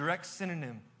 It's a direct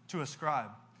synonym to ascribe.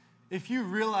 If you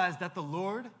realize that the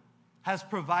Lord has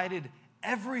provided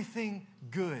everything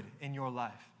good in your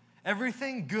life,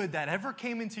 everything good that ever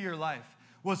came into your life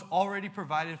was already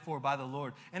provided for by the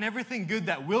Lord, and everything good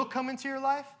that will come into your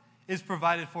life is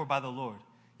provided for by the Lord.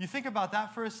 You think about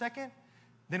that for a second,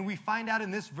 then we find out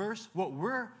in this verse what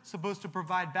we're supposed to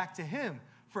provide back to Him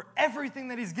for everything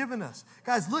that He's given us.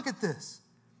 Guys, look at this.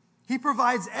 He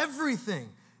provides everything.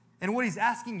 And what He's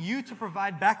asking you to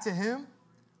provide back to Him,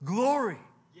 glory.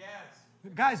 Yes.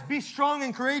 Guys, be strong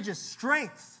and courageous,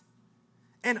 strength,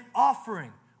 and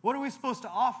offering. What are we supposed to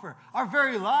offer? Our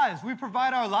very lives. We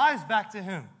provide our lives back to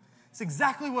Him. It's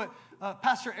exactly what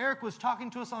Pastor Eric was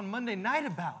talking to us on Monday night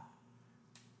about.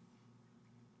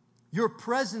 Your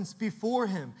presence before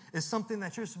Him is something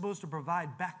that you're supposed to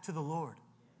provide back to the Lord.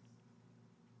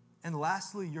 And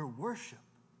lastly, your worship.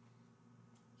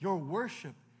 Your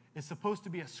worship is supposed to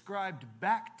be ascribed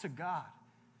back to God.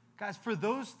 Guys, for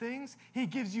those things, He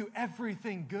gives you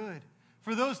everything good.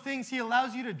 For those things, He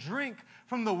allows you to drink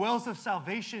from the wells of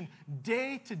salvation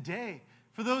day to day.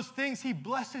 For those things, He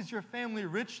blesses your family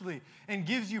richly and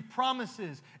gives you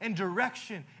promises and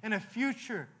direction and a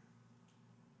future.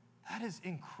 That is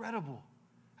incredible.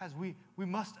 As we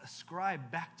must ascribe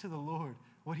back to the Lord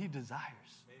what He desires.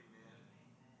 Amen.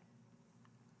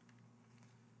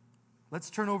 Let's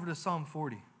turn over to Psalm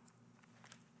 40.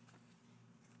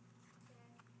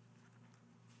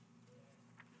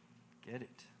 Get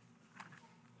it.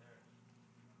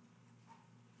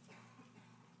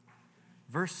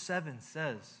 Verse 7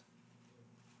 says,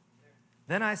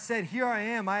 "Then I said, here I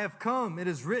am, I have come. It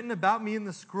is written about me in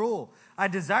the scroll. I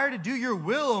desire to do your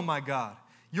will, O my God.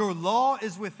 Your law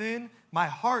is within my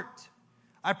heart.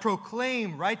 I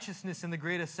proclaim righteousness in the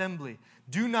great assembly.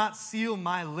 Do not seal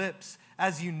my lips,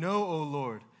 as you know, O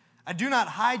Lord. I do not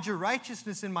hide your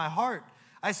righteousness in my heart.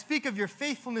 I speak of your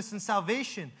faithfulness and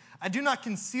salvation. I do not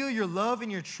conceal your love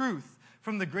and your truth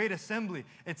from the great assembly."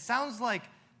 It sounds like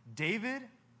David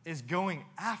is going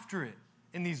after it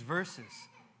in these verses.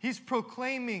 He's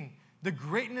proclaiming the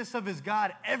greatness of his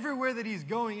God everywhere that he's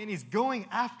going, and he's going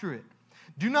after it.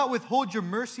 "Do not withhold your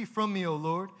mercy from me, O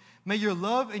Lord. May your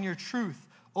love and your truth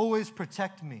always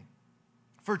protect me.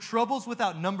 For troubles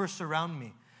without number surround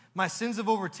me. My sins have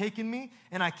overtaken me,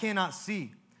 and I cannot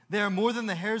see. They are more than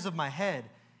the hairs of my head,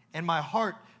 and my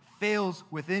heart fails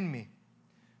within me."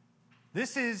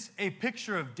 This is a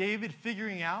picture of David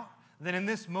figuring out that in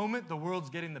this moment, the world's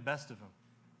getting the best of him.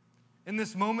 In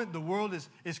this moment, the world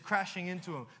is crashing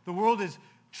into him. The world is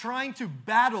trying to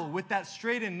battle with that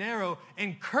straight and narrow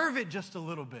and curve it just a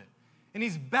little bit. And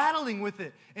he's battling with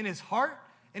it in his heart,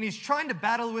 and he's trying to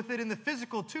battle with it in the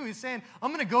physical too. He's saying,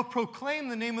 I'm going to go proclaim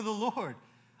the name of the Lord.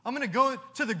 I'm going to go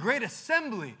to the great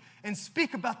assembly and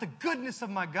speak about the goodness of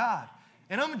my God.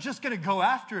 And I'm just going to go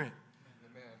after it.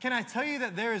 Amen. Can I tell you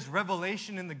that there is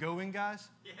revelation in the going, guys?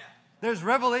 Yeah. There's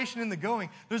revelation in the going.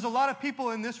 There's a lot of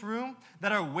people in this room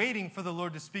that are waiting for the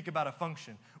Lord to speak about a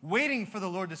function, waiting for the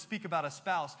Lord to speak about a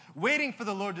spouse, waiting for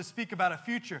the Lord to speak about a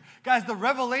future. Guys, the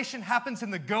revelation happens in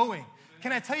the going.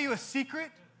 Can I tell you a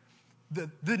secret?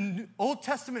 The Old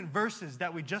Testament verses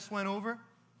that we just went over,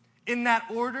 in that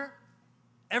order,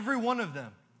 every one of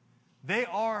them, they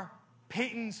are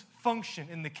Payton's function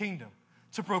in the kingdom,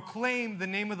 to proclaim the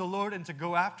name of the Lord and to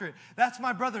go after it. That's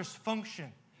my brother's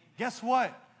function. Guess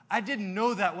what? I didn't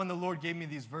know that when the Lord gave me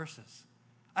these verses.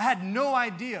 I had no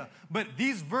idea, but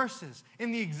these verses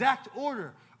in the exact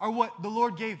order are what the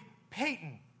Lord gave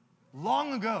Payton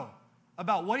long ago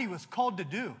about what he was called to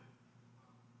do.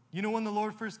 You know when the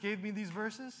Lord first gave me these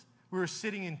verses? We were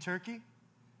sitting in Turkey.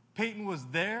 Payton was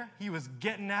there. He was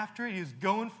getting after it. He was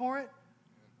going for it.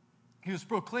 He was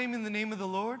proclaiming the name of the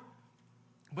Lord,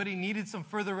 but he needed some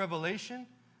further revelation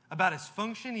about his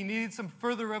function. He needed some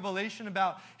further revelation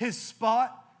about his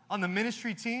spot on the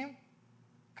ministry team.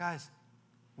 Guys,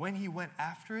 when he went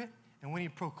after it and when he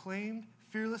proclaimed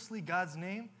fearlessly God's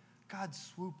name, God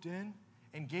swooped in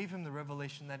and gave him the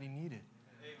revelation that he needed.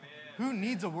 Amen. Who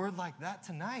needs a word like that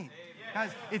tonight? Amen.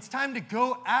 Guys, it's time to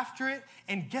go after it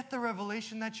and get the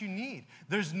revelation that you need.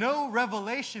 There's no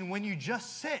revelation when you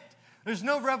just sit. There's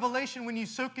no revelation when you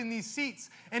soak in these seats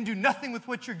and do nothing with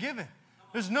what you're given.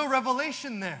 There's no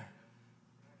revelation there.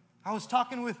 I was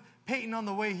talking with Payton on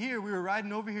the way here. We were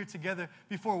riding over here together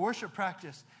before worship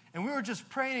practice, and we were just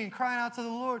praying and crying out to the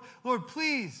Lord, Lord,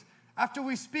 please, after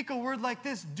we speak a word like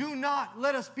this, do not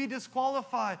let us be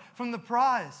disqualified from the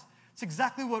prize. It's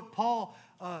exactly what Paul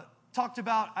talked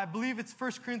about. I believe it's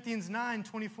 1 Corinthians 9,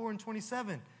 24 and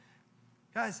 27.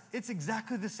 Guys, it's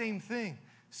exactly the same thing.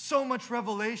 So much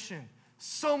revelation,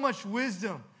 so much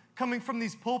wisdom coming from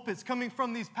these pulpits, coming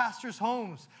from these pastors'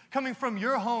 homes, coming from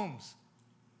your homes.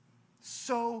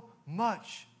 So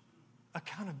much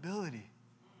accountability.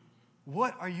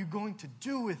 What are you going to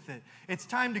do with it? It's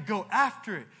time to go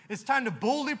after it. It's time to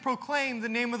boldly proclaim the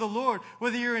name of the Lord.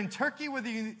 Whether you're in Turkey, whether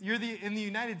you're in the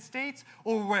United States,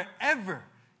 or wherever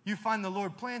you find the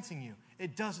Lord planting you,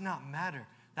 it does not matter.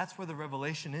 That's where the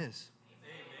revelation is.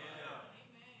 Amen.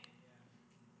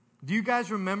 Do you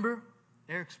guys remember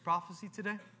Eric's prophecy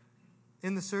today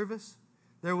in the service?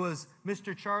 There was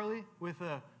Mr. Charlie with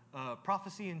a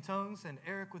prophecy in tongues and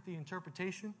Eric with the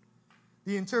interpretation.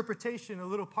 The interpretation, a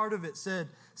little part of it said,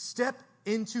 "Step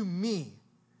into me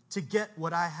to get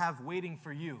what I have waiting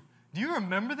for you." Do you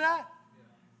remember that? Yeah.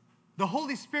 The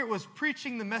Holy Spirit was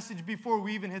preaching the message before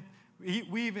we even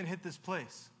hit this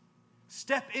place.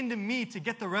 Step into me to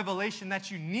get the revelation that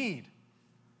you need.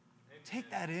 Amen. Take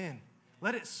that in.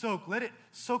 Let it soak. Let it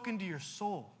soak into your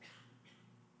soul.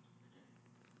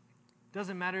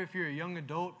 Doesn't matter if you're a young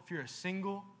adult, if you're a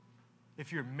single,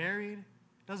 if you're married.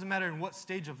 Doesn't matter in what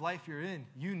stage of life you're in.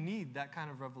 You need that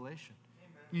kind of revelation.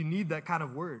 Amen. You need that kind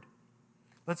of word.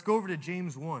 Let's go over to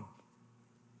James 1.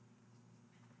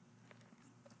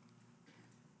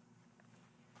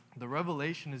 The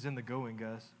revelation is in the going,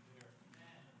 guys.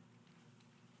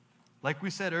 Like we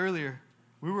said earlier,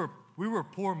 we were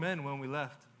poor men when we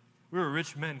left. We were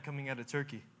rich men coming out of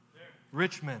Turkey.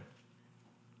 Rich men.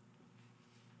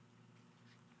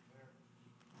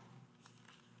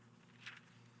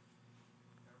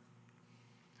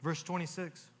 Verse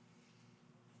 26.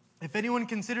 If anyone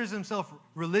considers himself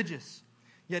religious,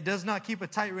 yet does not keep a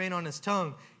tight rein on his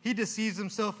tongue, he deceives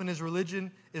himself and his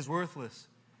religion is worthless.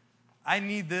 I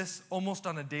need this almost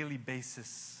on a daily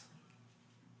basis.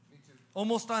 Me too.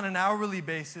 Almost on an hourly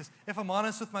basis. If I'm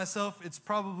honest with myself, it's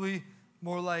probably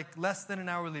more like less than an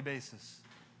hourly basis.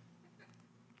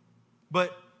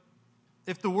 But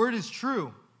if the word is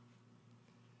true,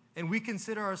 and we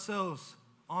consider ourselves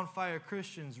on-fire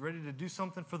Christians ready to do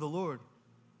something for the Lord,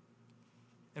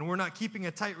 and we're not keeping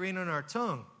a tight rein on our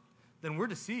tongue, then we're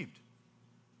deceived.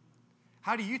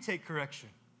 How do you take correction?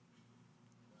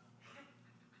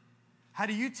 How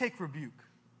do you take rebuke?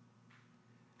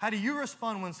 How do you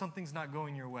respond when something's not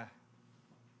going your way?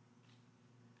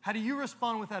 How do you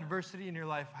respond with adversity in your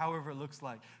life, however it looks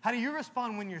like? How do you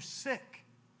respond when you're sick?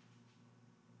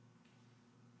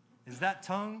 Is that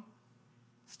tongue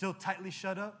still tightly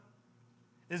shut up?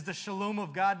 Is the shalom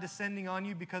of God descending on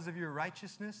you because of your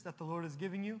righteousness that the Lord is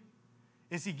giving you?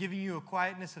 Is He giving you a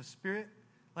quietness of spirit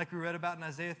like we read about in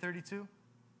Isaiah 32?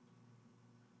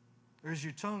 Or is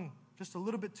your tongue just a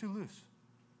little bit too loose?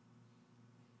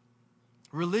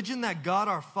 Religion that God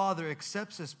our Father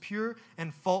accepts as pure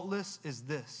and faultless is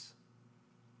this: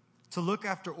 to look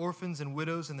after orphans and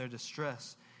widows in their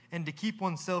distress, and to keep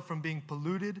oneself from being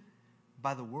polluted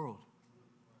by the world.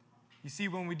 You see,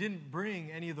 when we didn't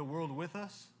bring any of the world with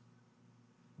us,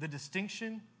 the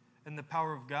distinction and the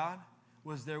power of God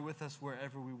was there with us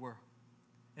wherever we were.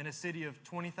 In a city of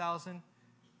 20,000,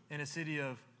 in a city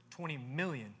of 20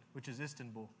 million, which is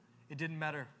Istanbul, it didn't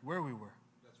matter where we were.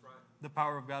 That's right. The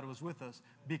power of God was with us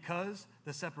because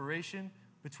the separation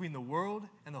between the world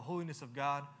and the holiness of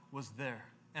God was there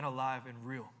and alive and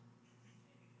real.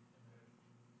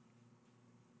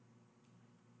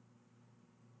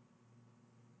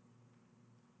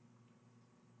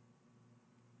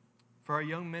 For our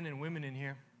young men and women in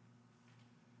here,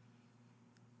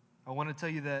 I want to tell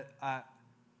you that I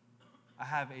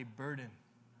have a burden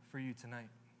for you tonight.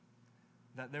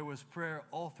 That there was prayer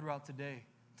all throughout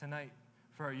tonight,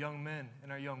 for our young men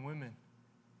and our young women,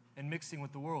 and mixing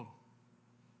with the world.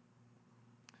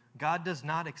 God does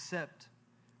not accept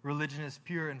religion as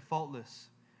pure and faultless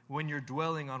when you're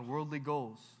dwelling on worldly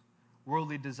goals,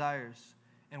 worldly desires,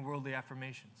 and worldly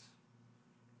affirmations.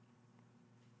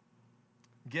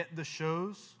 Get the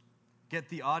shows, get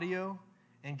the audio,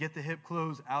 and get the hip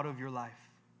clothes out of your life.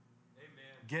 Amen.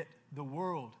 Get the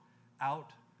world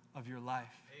out of your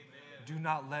life. Amen. Do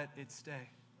not let it stay.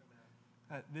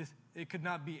 It could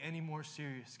not be any more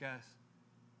serious, guys.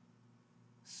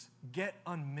 Get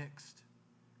unmixed.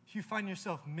 If you find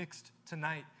yourself mixed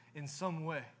tonight in some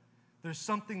way, there's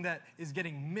something that is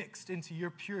getting mixed into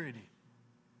your purity.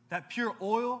 That pure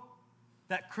oil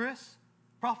that Chris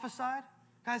prophesied,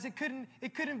 guys, it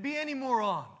couldn't be any more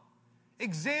on.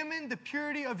 Examine the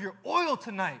purity of your oil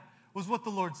tonight, was what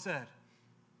the Lord said.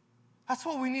 That's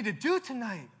what we need to do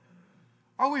tonight.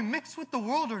 Are we mixed with the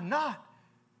world or not?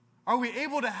 Are we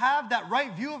able to have that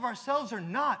right view of ourselves or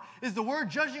not? Is the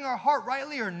word judging our heart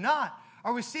rightly or not?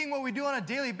 Are we seeing what we do on a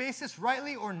daily basis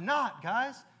rightly or not,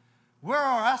 guys? Where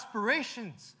are our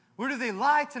aspirations? Where do they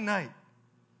lie tonight?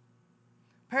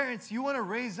 Parents, you want to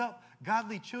raise up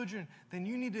godly children, then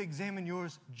you need to examine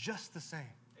yours just the same.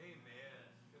 Amen.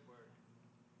 Good word.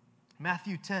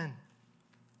 Matthew 10.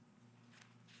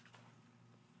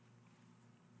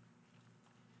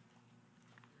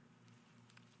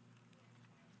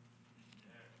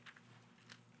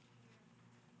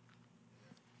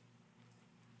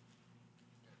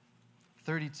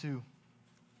 $32.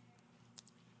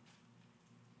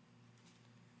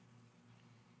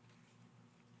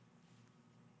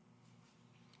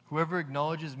 Whoever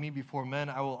acknowledges me before men,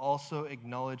 I will also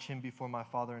acknowledge him before my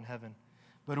Father in heaven.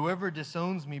 But whoever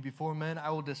disowns me before men,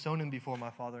 I will disown him before my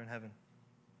Father in heaven.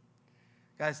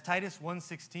 Guys, Titus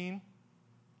 1:16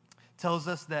 tells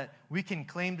us that we can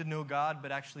claim to know God,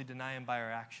 but actually deny him by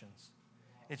our actions.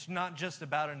 It's not just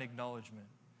about an acknowledgement.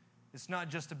 It's not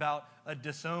just about a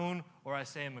disown or I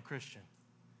say I'm a Christian.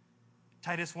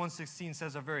 Titus 1:16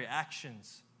 says our very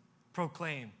actions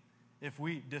proclaim if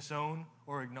we disown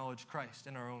or acknowledge Christ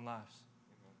in our own lives.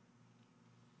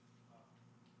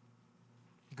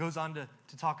 It goes on to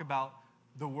talk about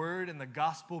the word and the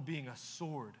gospel being a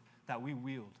sword that we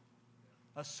wield,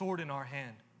 a sword in our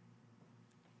hand.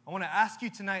 I want to ask you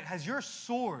tonight, has your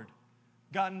sword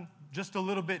gotten just a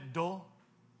little bit dull?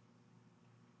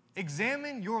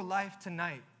 Examine your life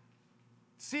tonight.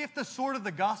 See if the sword of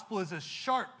the gospel is as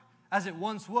sharp as it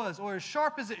once was or as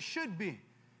sharp as it should be.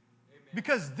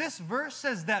 Because this verse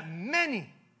says that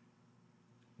many,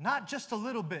 not just a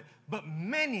little bit, but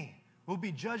many will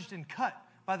be judged and cut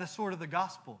by the sword of the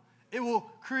gospel. It will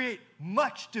create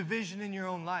much division in your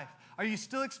own life. Are you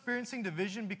still experiencing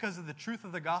division because of the truth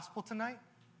of the gospel tonight?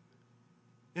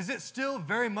 Is it still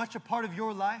very much a part of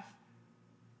your life?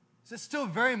 Is it still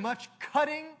very much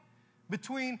cutting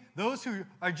between those who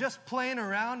are just playing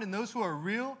around and those who are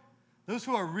real? Those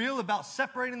who are real about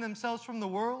separating themselves from the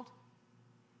world?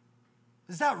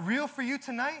 Is that real for you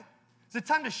tonight? Is it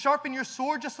time to sharpen your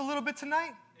sword just a little bit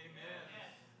tonight? Amen.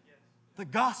 Yes. The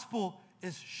gospel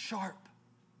is sharp,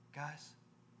 guys.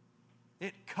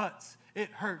 It cuts, it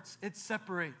hurts, it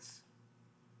separates.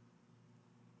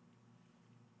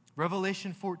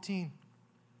 Revelation 14.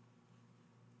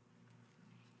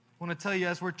 I want to tell you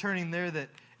as we're turning there that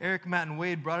Eric, Matt, and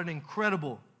Wade brought an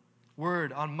incredible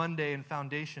word on Monday in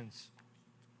Foundations.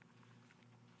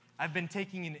 I've been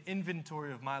taking an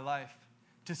inventory of my life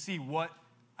to see what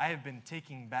I have been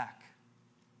taking back.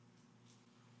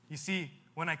 You see,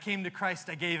 when I came to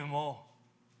Christ, I gave him all.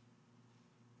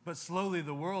 But slowly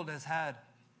the world has had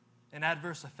an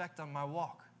adverse effect on my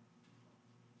walk.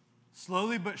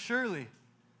 Slowly but surely,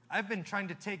 I've been trying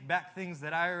to take back things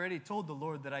that I already told the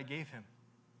Lord that I gave him.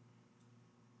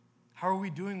 How are we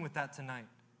doing with that tonight?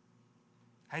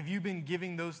 Have you been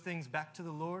giving those things back to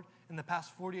the Lord in the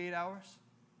past 48 hours?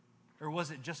 Or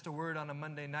was it just a word on a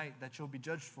Monday night that you'll be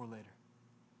judged for later?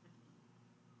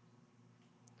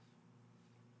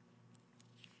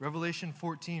 Revelation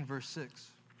 14, verse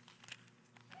 6.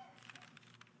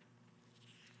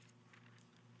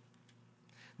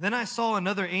 Then I saw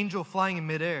another angel flying in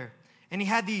midair, and he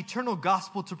had the eternal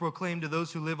gospel to proclaim to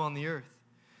those who live on the earth,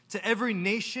 to every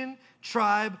nation,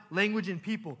 tribe, language, and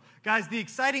people. Guys, the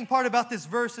exciting part about this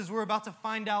verse is we're about to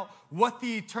find out what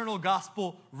the eternal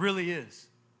gospel really is.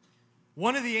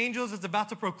 One of the angels is about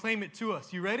to proclaim it to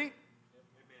us. You ready? Amen.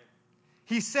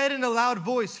 He said in a loud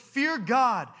voice, "Fear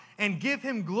God and give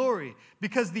him glory,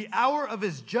 because the hour of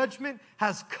his judgment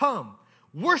has come.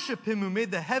 Worship him who made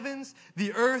the heavens,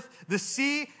 the earth, the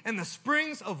sea, and the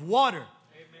springs of water."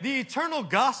 Amen. The eternal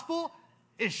gospel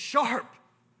is sharp.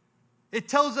 It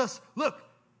tells us, look,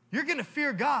 you're going to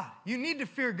fear God. You need to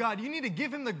fear God. You need to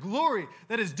give him the glory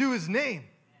that is due his name.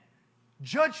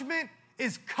 Judgment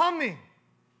is coming.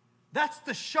 That's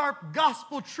the sharp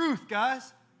gospel truth,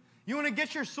 guys. You want to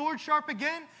get your sword sharp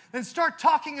again? Then start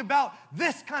talking about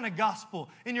this kind of gospel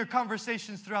in your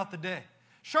conversations throughout the day.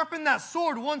 Sharpen that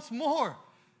sword once more.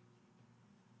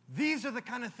 These are the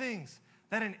kind of things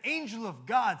that an angel of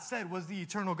God said was the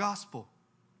eternal gospel.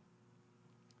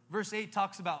 Verse 8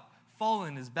 talks about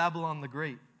fallen is Babylon the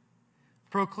Great.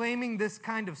 Proclaiming this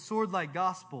kind of sword-like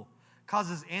gospel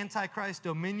causes antichrist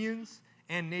dominions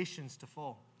and nations to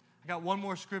fall. I got one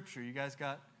more scripture. You guys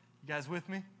with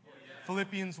me? Yeah.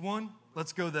 Philippians 1.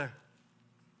 Let's go there.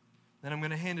 Then I'm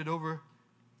going to hand it over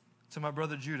to my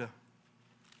brother Judah.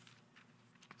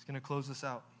 He's going to close this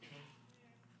out.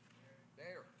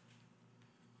 There.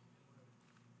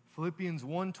 Philippians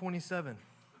 1:27.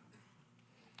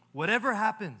 Whatever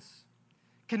happens,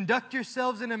 conduct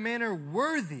yourselves in a manner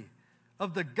worthy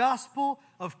of the gospel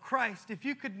of Christ. If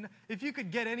you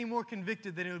could get any more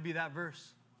convicted, then it would be that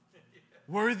verse.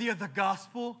 Worthy of the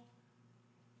gospel?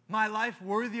 My life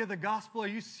worthy of the gospel? Are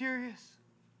you serious?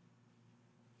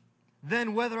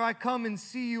 Then whether I come and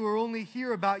see you or only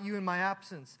hear about you in my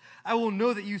absence, I will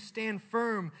know that you stand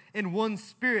firm in one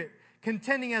spirit,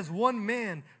 contending as one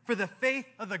man for the faith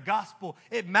of the gospel.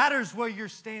 It matters where you're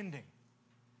standing.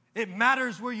 It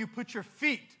matters where you put your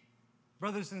feet,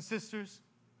 brothers and sisters.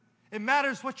 It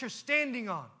matters what you're standing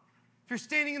on. If you're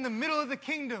standing in the middle of the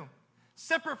kingdom,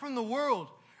 separate from the world,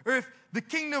 or if the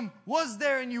kingdom was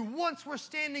there and you once were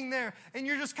standing there and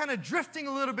you're just kind of drifting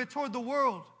a little bit toward the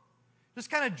world, just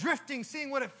kind of drifting, seeing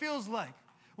what it feels like,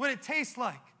 what it tastes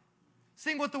like,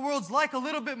 seeing what the world's like a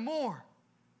little bit more.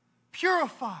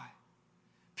 Purify.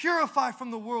 Purify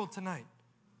from the world tonight.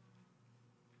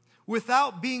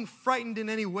 Without being frightened in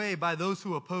any way by those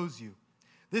who oppose you.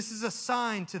 This is a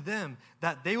sign to them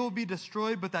that they will be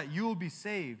destroyed, but that you will be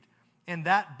saved, and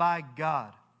that by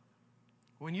God.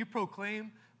 When you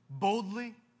proclaim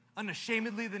boldly,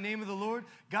 unashamedly the name of the Lord,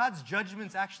 God's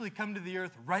judgments actually come to the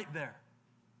earth right there.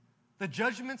 The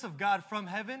judgments of God from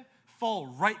heaven fall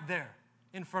right there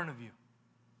in front of you.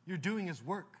 You're doing His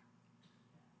work.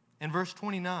 In verse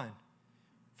 29,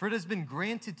 for it has been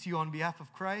granted to you on behalf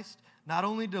of Christ, not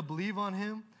only to believe on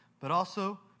Him, but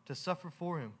also to suffer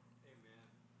for Him. Amen.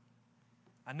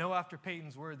 I know after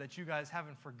Payton's word that you guys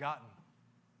haven't forgotten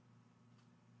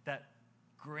that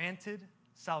granted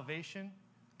salvation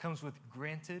comes with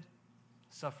granted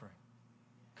suffering,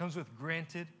 comes with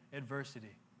granted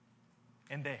adversity.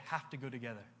 And they have to go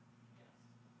together.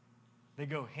 They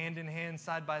go hand in hand,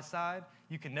 side by side.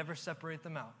 You can never separate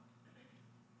them out.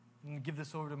 I'm going to give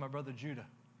this over to my brother Judah.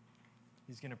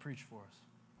 He's going to preach for us.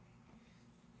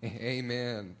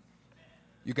 Amen.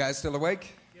 You guys still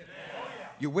awake? Yes.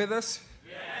 You with us?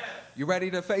 Yes. You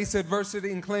ready to face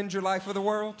adversity and cleanse your life for the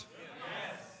world?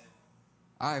 Yes.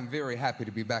 I'm very happy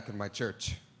to be back in my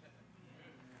church.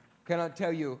 Can I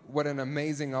tell you what an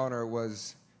amazing honor it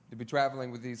was to be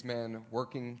traveling with these men,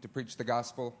 working to preach the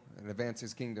gospel and advance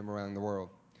His kingdom around the world.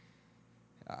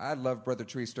 I love Brother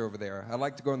Treaster over there. I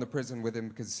like to go in the prison with him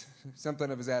because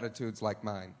something of his attitude's like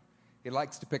mine. He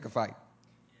likes to pick a fight.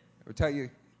 I would tell you,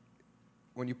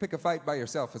 when you pick a fight by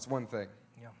yourself, it's one thing.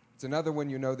 Yeah. It's another when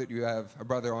you know that you have a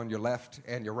brother on your left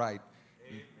and your right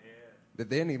that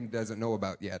the enemy doesn't know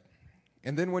about yet.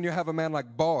 And then when you have a man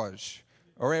like Boj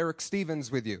or Eric Stevens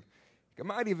with you, it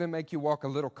might even make you walk a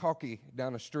little cocky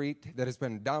down a street that has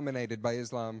been dominated by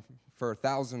Islam for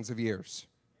thousands of years.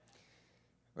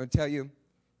 I want to tell you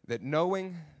that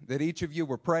knowing that each of you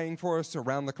were praying for us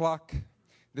around the clock,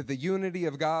 that the unity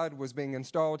of God was being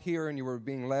installed here and you were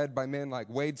being led by men like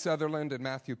Wade Sutherland and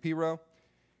Matthew Piro,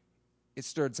 it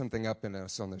stirred something up in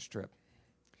us on this trip.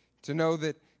 To know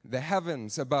that the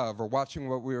heavens above are watching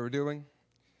what we were doing,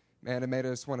 man, it made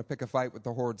us want to pick a fight with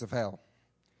the hordes of hell.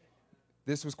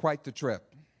 This was quite the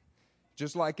trip.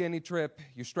 Just like any trip,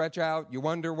 you stretch out, you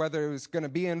wonder whether it was going to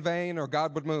be in vain or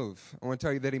God would move. I want to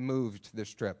tell you that He moved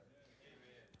this trip.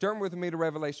 Amen. Turn with me to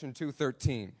Revelation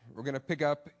 2:13. We're going to pick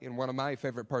up in one of my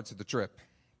favorite parts of the trip.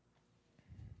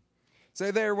 Say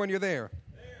there when you're there.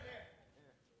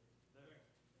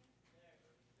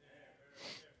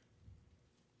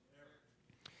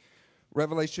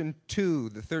 Revelation 2,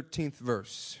 the 13th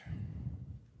verse.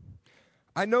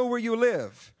 I know where you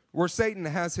live, where Satan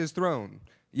has his throne,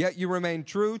 yet you remain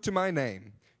true to my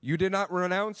name. You did not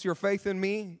renounce your faith in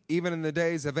me, even in the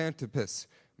days of Antipas,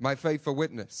 my faithful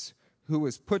witness, who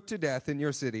was put to death in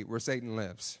your city where Satan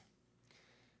lives.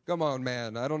 Come on,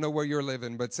 man. I don't know where you're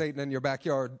living, but Satan in your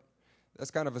backyard,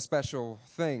 that's kind of a special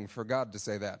thing for God to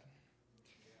say that.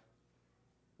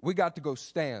 We got to go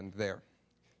stand there.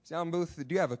 Sound booth,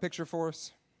 do you have a picture for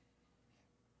us?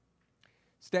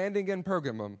 Standing in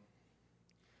Pergamum,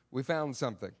 we found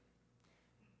something.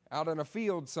 Out in a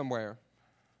field somewhere,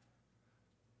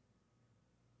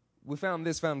 we found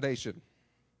this foundation.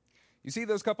 You see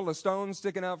those couple of stones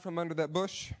sticking out from under that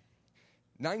bush?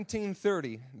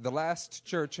 1930, the last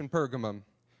church in Pergamum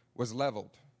was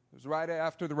leveled. It was right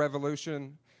after the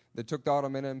revolution that took the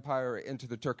Ottoman Empire into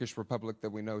the Turkish Republic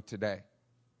that we know today.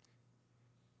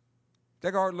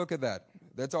 Take a hard look at that.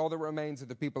 That's all that remains of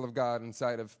the people of God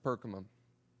inside of Pergamum.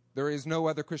 There is no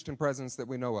other Christian presence that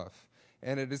we know of.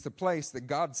 And it is the place that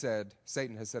God said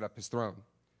Satan has set up his throne.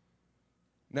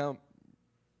 Now,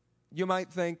 you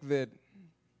might think that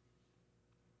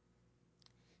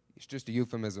it's just a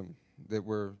euphemism, that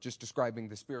we're just describing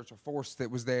the spiritual force that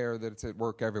was there, that it's at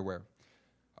work everywhere.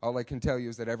 All I can tell you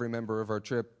is that every member of our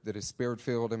trip that is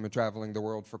spirit-filled and been traveling the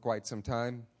world for quite some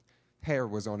time, hair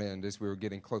was on end as we were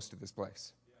getting close to this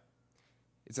place.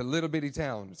 It's a little bitty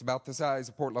town. It's about the size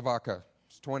of Port Lavaca.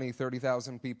 It's 20,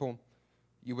 30,000 people.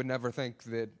 You would never think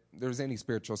that there's any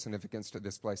spiritual significance to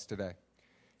this place today.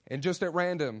 And just at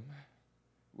random,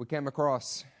 we came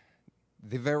across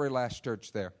the very last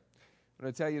church there. I'm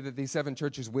going to tell you that these 7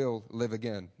 churches will live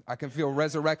again. I can feel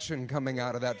resurrection coming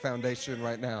out of that foundation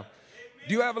right now.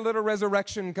 Do you have a little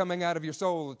resurrection coming out of your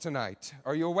soul tonight?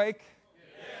 Are you awake?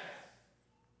 Yes.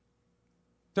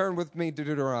 Turn with me to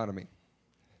Deuteronomy.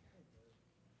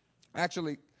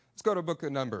 Actually, let's go to the book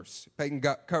of Numbers. Payton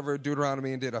covered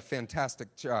Deuteronomy and did a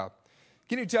fantastic job.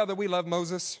 Can you tell that we love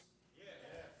Moses? Yes.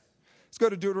 Let's go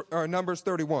to Numbers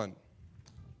 31.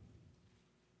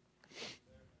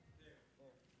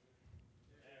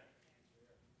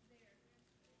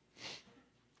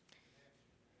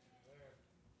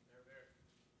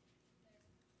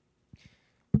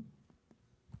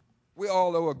 We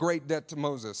all owe a great debt to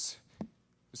Moses.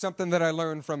 Something that I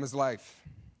learned from his life.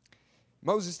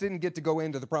 Moses didn't get to go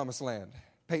into the promised land.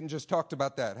 Payton just talked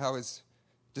about that, how his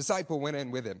disciple went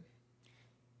in with him.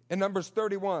 In Numbers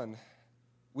 31,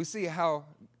 we see how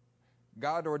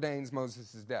God ordains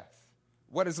Moses' death,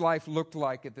 what his life looked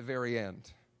like at the very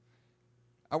end.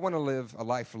 I want to live a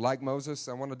life like Moses.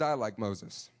 I want to die like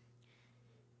Moses.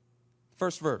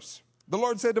 First verse. The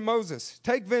Lord said to Moses,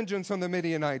 take vengeance on the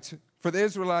Midianites for the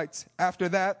Israelites. After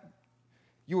that,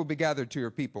 you will be gathered to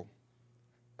your people.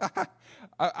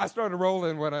 I started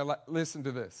rolling when I listened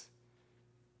to this.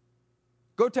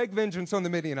 Go take vengeance on the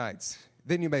Midianites.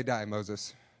 Then you may die,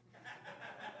 Moses.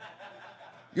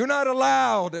 You're not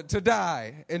allowed to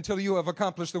die until you have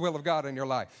accomplished the will of God in your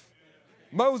life.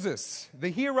 Moses, the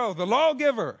hero, the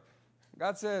lawgiver.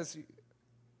 God says,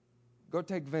 go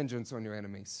take vengeance on your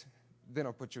enemies. Then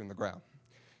I'll put you in the ground.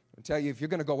 I'll tell you, if you're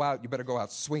going to go out, you better go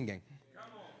out swinging.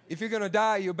 If you're going to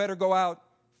die, you better go out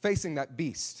facing that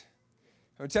beast.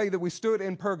 I'll tell you that we stood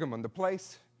in Pergamum, the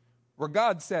place where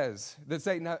God says that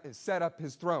Satan has set up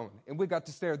his throne, and we got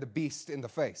to stare the beast in the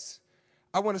face.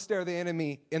 I want to stare the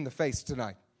enemy in the face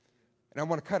tonight, and I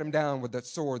want to cut him down with that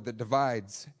sword that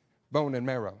divides bone and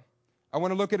marrow. I want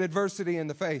to look at adversity in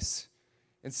the face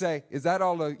and say, is that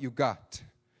all you got?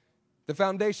 The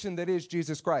foundation that is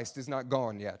Jesus Christ is not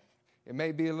gone yet. It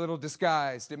may be a little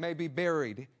disguised. It may be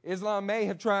buried. Islam may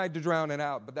have tried to drown it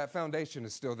out, but that foundation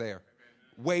is still there,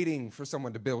 waiting for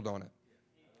someone to build on it.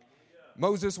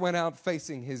 Moses went out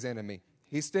facing his enemy.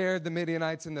 He stared the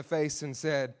Midianites in the face and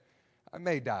said, I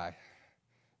may die,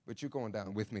 but you're going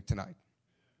down with me tonight.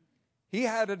 He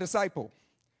had a disciple,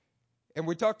 and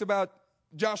we talked about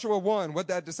Joshua 1, what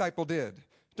that disciple did.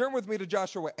 Turn with me to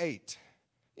Joshua 8.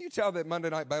 You tell that Monday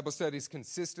night Bible studies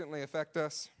consistently affect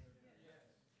us.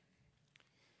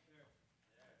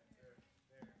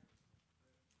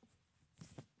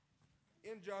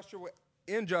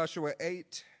 In Joshua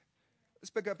 8, let's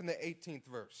pick up in the 18th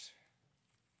verse.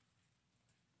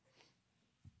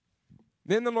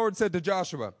 Then the Lord said to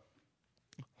Joshua,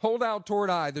 hold out toward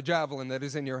Ai the javelin that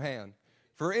is in your hand,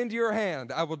 for into your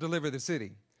hand I will deliver the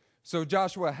city. So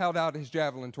Joshua held out his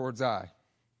javelin towards Ai.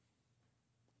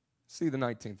 See the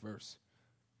 19th verse.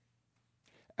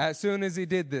 As soon as he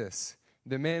did this,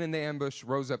 the men in the ambush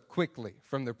rose up quickly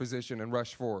from their position and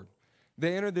rushed forward.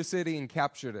 They entered the city and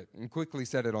captured it and quickly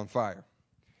set it on fire.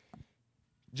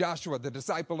 Joshua, the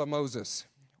disciple of Moses,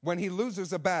 when he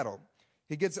loses a battle,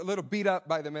 he gets a little beat up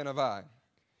by the men of Ai.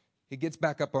 He gets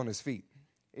back up on his feet.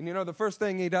 And you know, the first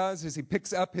thing he does is he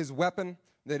picks up his weapon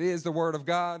that is the word of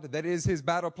God, that is his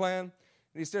battle plan, and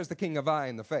he stares the king of Ai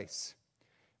in the face.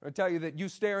 I tell you that you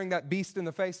staring that beast in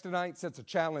the face tonight sets a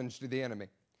challenge to the enemy.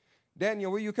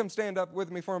 Daniel, will you come stand up with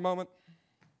me for a moment?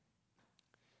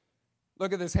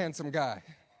 Look at this handsome guy.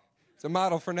 It's a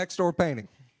model for next door painting.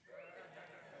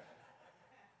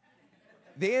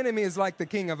 The enemy is like the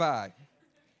king of Ai.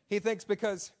 He thinks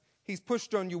because he's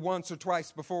pushed on you once or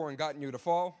twice before and gotten you to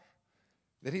fall,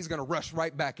 that he's going to rush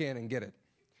right back in and get it.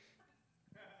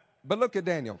 But look at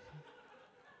Daniel.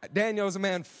 Daniel is a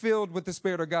man filled with the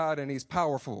Spirit of God, and he's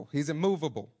powerful. He's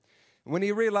immovable. When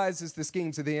he realizes the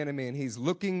schemes of the enemy and he's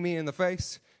looking me in the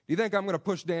face, do you think I'm going to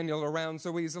push Daniel around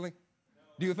so easily? No.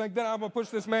 Do you think that I'm going to push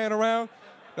this man around?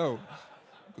 No.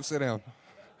 Go sit down.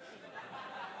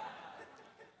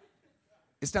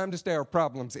 It's time to stare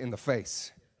problems in the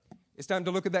face. It's time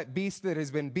to look at that beast that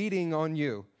has been beating on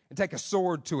you and take a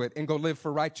sword to it and go live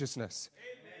for righteousness.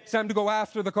 Amen. It's time to go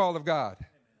after the call of God. Amen.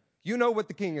 You know what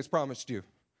the king has promised you.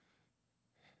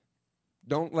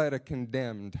 Don't let a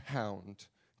condemned hound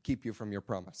keep you from your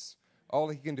promise. All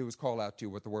he can do is call out to you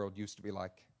what the world used to be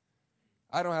like.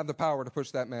 I don't have the power to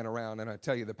push that man around, and I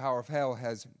tell you, the power of hell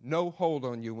has no hold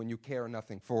on you when you care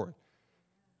nothing for it.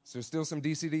 Is there still some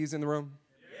DCDs in the room?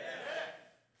 Yes.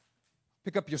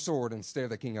 Pick up your sword and stare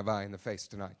the king of Ai in the face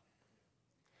tonight.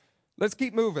 Let's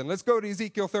keep moving. Let's go to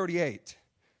Ezekiel 38.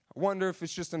 I wonder if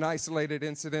it's just an isolated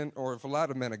incident or if a lot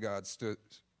of men of God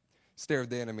stared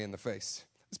the enemy in the face.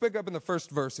 Let's pick up in the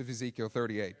first verse of Ezekiel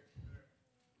 38.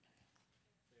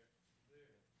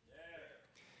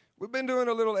 We've been doing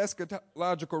a little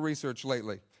eschatological research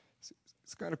lately.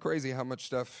 It's kind of crazy how much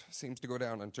stuff seems to go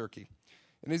down in Turkey.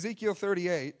 In Ezekiel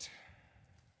 38,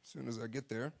 as soon as I get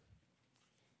there,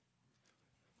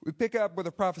 we pick up with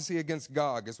a prophecy against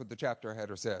Gog, is what the chapter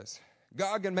header says.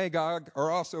 Gog and Magog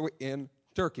are also in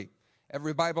Turkey.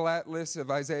 Every Bible atlas of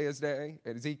Isaiah's day,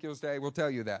 Ezekiel's day, will tell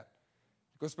you that.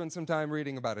 Go spend some time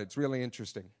reading about it. It's really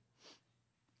interesting.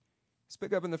 Let's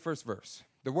pick up in the first verse.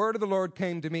 The word of the Lord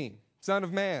came to me, Son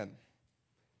of man,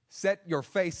 set your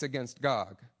face against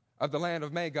Gog of the land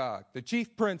of Magog, the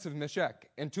chief prince of Meshech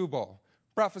and Tubal.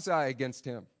 Prophesy against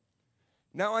him.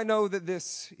 Now I know that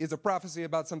this is a prophecy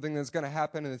about something that's going to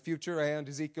happen in the future, and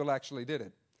Ezekiel actually did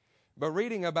it. But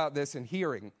reading about this and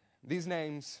hearing these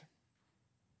names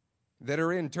that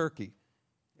are in Turkey,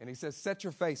 and he says, set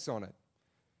your face on it.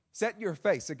 Set your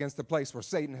face against the place where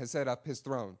Satan has set up his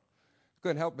throne.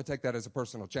 Couldn't help but take that as a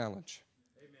personal challenge.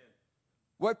 Amen.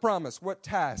 What promise, what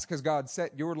task has God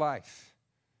set your life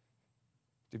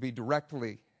to be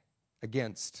directly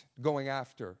against, going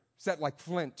after, set like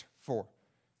flint for?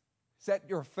 Set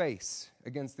your face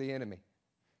against the enemy.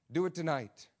 Do it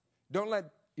tonight. Don't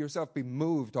let yourself be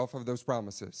moved off of those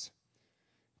promises.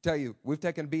 I tell you, we've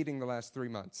taken a beating the last 3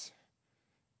 months.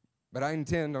 But I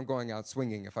intend on going out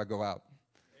swinging if I go out.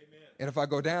 Amen. And if I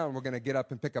go down, we're going to get up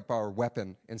and pick up our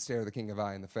weapon and stare the king of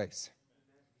Ai in the face.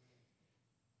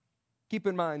 Keep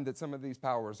in mind that some of these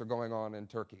powers are going on in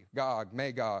Turkey. Gog,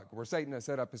 Magog, where Satan has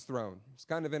set up his throne. It's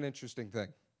kind of an interesting thing.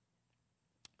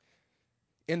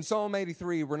 In Psalm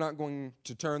 83, we're not going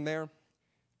to turn there,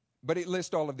 but it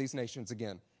lists all of these nations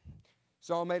again.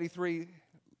 Psalm 83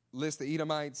 lists the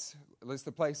Edomites, lists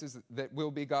the places that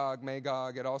will be Gog,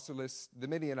 Magog. It also lists the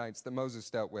Midianites that Moses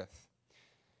dealt with.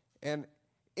 And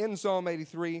in Psalm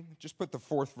 83, just put the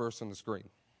 4th verse on the screen.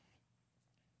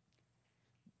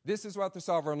 This is what the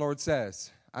sovereign Lord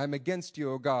says. I am against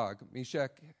you, O Gog,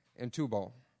 Meshech, and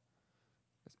Tubal.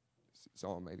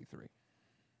 Psalm 83.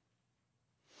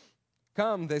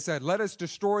 Come, they said, let us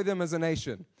destroy them as a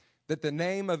nation, that the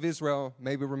name of Israel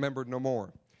may be remembered no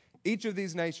more. Each of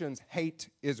these nations hate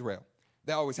Israel.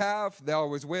 They always have, they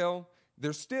always will.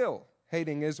 They're still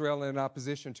hating Israel in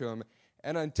opposition to him.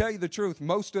 And I tell you the truth,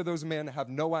 most of those men have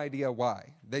no idea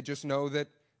why. They just know that,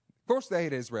 of course they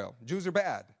hate Israel. Jews are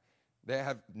bad. They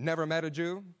have never met a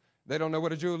Jew. They don't know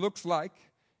what a Jew looks like,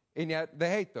 and yet they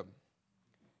hate them.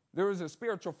 There is a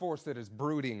spiritual force that is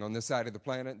brooding on this side of the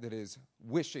planet that is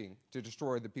wishing to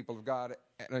destroy the people of God.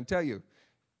 And I tell you,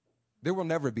 there will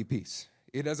never be peace.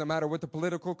 It doesn't matter what the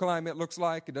political climate looks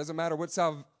like. It doesn't matter what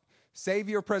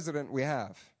savior president we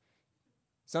have.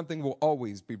 Something will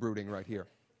always be brooding right here.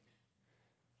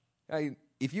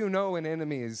 If you know an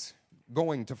enemy is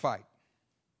going to fight,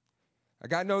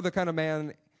 like I know the kind of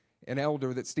man and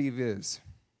elder that Steve is.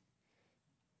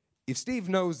 If Steve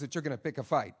knows that you're going to pick a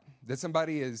fight, that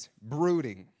somebody is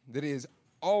brooding, that is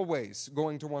always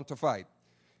going to want to fight,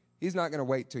 he's not going to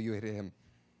wait till you hit him.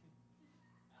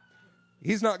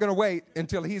 He's not going to wait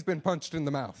until he's been punched in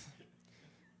the mouth.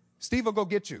 Steve will go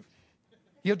get you.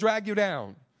 He'll drag you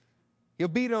down. He'll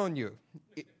beat on you.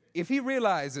 If he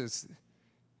realizes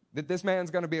that this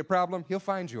man's going to be a problem, he'll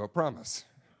find you, I promise.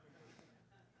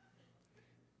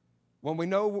 When we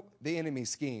know the enemy's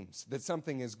schemes, that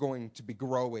something is going to be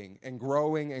growing and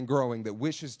growing and growing, that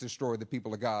wishes to destroy the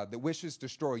people of God, that wishes to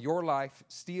destroy your life,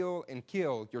 steal and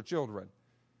kill your children,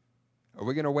 are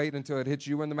we going to wait until it hits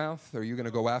you in the mouth, or are you going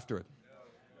to go after it?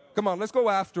 Come on, let's go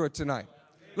after it tonight.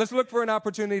 Let's look for an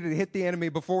opportunity to hit the enemy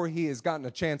before he has gotten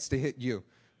a chance to hit you.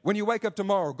 When you wake up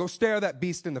tomorrow, go stare that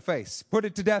beast in the face. Put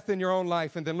it to death in your own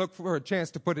life, and then look for a chance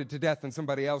to put it to death in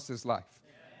somebody else's life.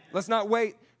 Let's not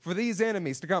wait for these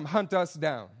enemies to come hunt us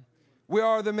down. We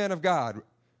are the men of God.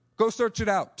 Go search it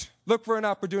out. Look for an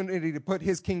opportunity to put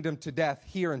his kingdom to death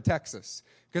here in Texas.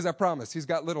 Because I promise, he's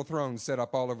got little thrones set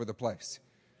up all over the place.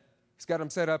 He's got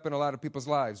them set up in a lot of people's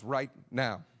lives right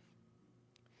now.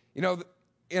 You know,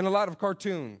 in a lot of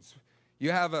cartoons,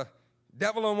 you have a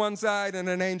devil on one side and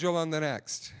an angel on the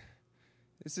next.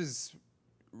 This is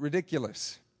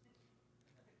ridiculous.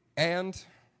 And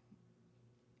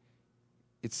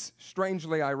it's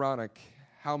strangely ironic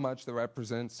how much that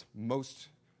represents most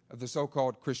of the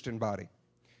so-called Christian body.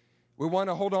 We want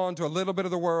to hold on to a little bit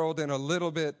of the world and a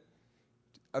little bit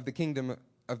of the kingdom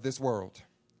of this world.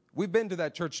 We've been to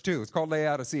that church too. It's called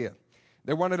Laodicea.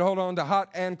 They wanted to hold on to hot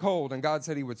and cold, and God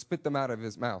said he would spit them out of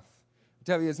his mouth. I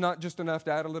tell you, it's not just enough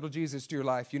to add a little Jesus to your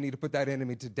life. You need to put that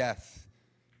enemy to death.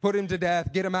 Put him to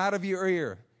death, get him out of your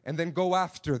ear, and then go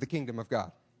after the kingdom of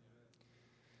God.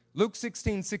 Luke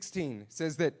 16:16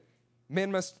 says that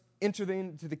men must enter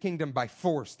into the kingdom by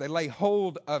force. They lay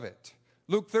hold of it.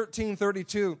 Luke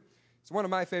 13:32 is one of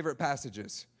my favorite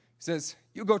passages. It says,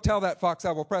 you go tell that fox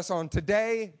I will press on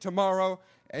today, tomorrow,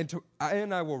 and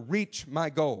I will reach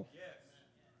my goal. Yes.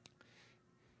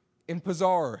 In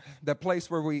Pizarre, that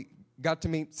place where we got to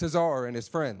meet Cesar and his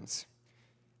friends,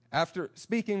 after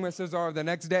speaking with Cesar the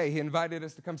next day, he invited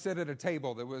us to come sit at a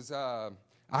table. There was a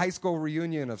high school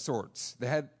reunion of sorts. They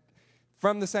had,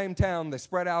 from the same town, they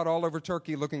spread out all over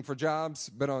Turkey looking for jobs,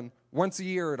 but on once a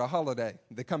year at a holiday,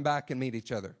 they come back and meet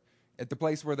each other at the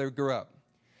place where they grew up.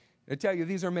 I tell you,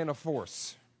 these are men of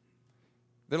force.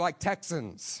 They're like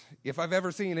Texans, if I've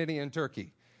ever seen any in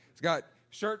Turkey. It's got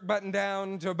shirt buttoned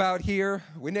down to about here.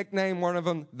 We nickname one of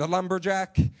them the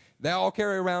lumberjack. They all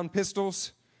carry around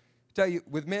pistols. I tell you,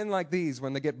 with men like these,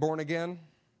 when they get born again,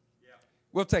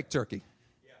 we'll take Turkey.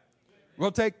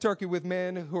 We'll take Turkey with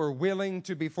men who are willing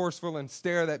to be forceful and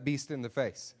stare that beast in the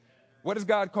face. What is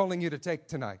God calling you to take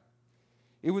tonight?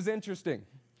 It was interesting.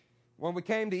 When we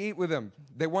came to eat with them,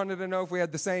 they wanted to know if we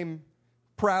had the same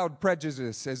proud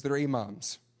prejudice as their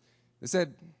imams. They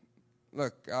said,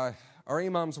 look, our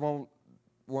imams won't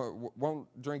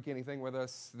drink anything with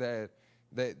us. They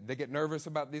get nervous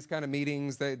about these kind of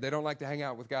meetings. They don't like to hang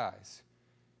out with guys.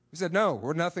 We said, no,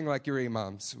 we're nothing like your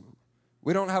imams.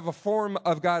 We don't have a form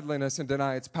of godliness and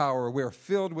deny its power. We're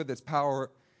filled with its power,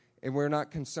 and we're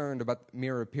not concerned about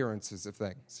mere appearances of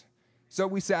things. So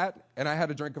we sat, and I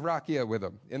had a drink of rakia with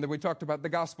them, and then we talked about the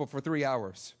gospel for 3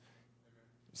 hours.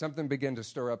 Something began to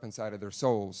stir up inside of their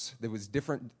souls that was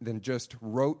different than just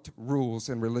rote rules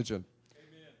in religion.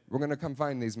 Amen. We're going to come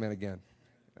find these men again.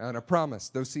 And I promise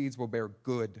those seeds will bear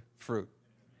good fruit.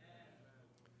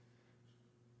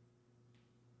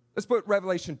 Let's put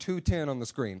Revelation 2:10 on the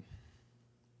screen.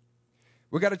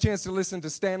 We got a chance to listen to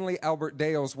Stanley Albert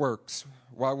Dale's works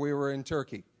while we were in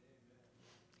Turkey.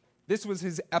 This was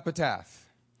his epitaph.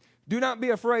 Do not be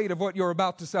afraid of what you're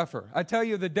about to suffer. I tell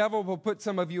you, the devil will put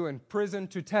some of you in prison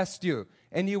to test you,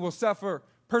 and you will suffer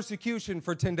persecution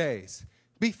for 10 days.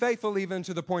 Be faithful even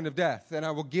to the point of death, and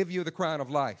I will give you the crown of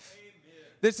life. Amen.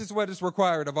 This is what is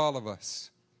required of all of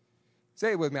us.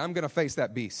 Say it with me. I'm going to face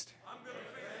that beast.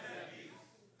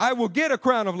 I will get a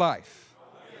crown of life.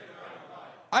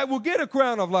 I will get a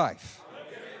crown of life.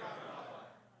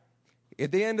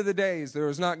 At the end of the days, there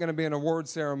is not going to be an award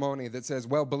ceremony that says,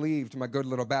 well believed, my good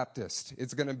little Baptist.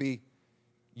 It's going to be,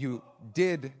 you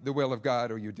did the will of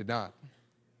God or you did not.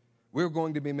 We're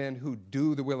going to be men who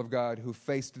do the will of God, who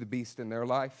faced the beast in their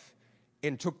life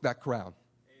and took that crown.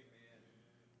 Amen.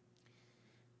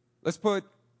 Let's put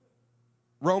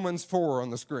Romans 4 on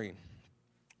the screen.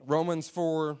 Romans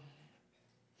 4,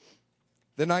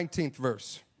 the 19th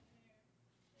verse.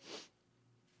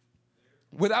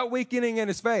 Without weakening in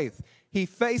his faith, he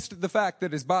faced the fact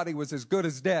that his body was as good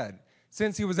as dead,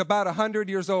 since he was about 100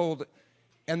 years old,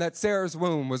 and that Sarah's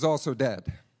womb was also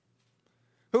dead.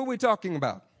 Who are we talking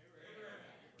about?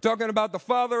 We're talking about the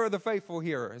father of the faithful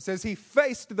here. It says he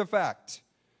faced the fact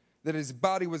that his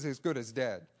body was as good as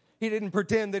dead. He didn't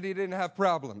pretend that he didn't have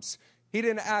problems. He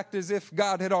didn't act as if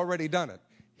God had already done it.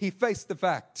 He faced the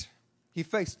fact. He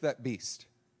faced that beast.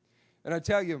 And I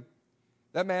tell you,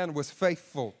 that man was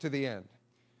faithful to the end.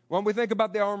 When we think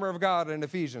about the armor of God in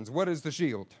Ephesians, what is the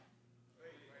shield?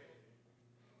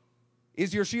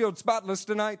 Is your shield spotless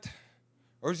tonight?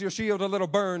 Or is your shield a little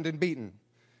burned and beaten?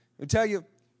 I tell you,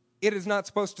 it is not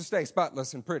supposed to stay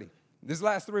spotless and pretty. These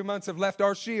last 3 months have left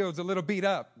our shields a little beat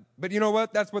up. But you know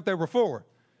what? That's what they were for.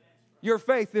 Your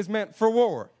faith is meant for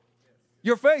war.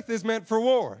 Your faith is meant for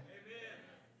war.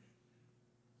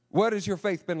 What has your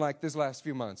faith been like this last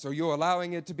few months? Are you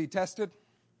allowing it to be tested?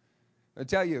 I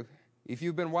tell you, if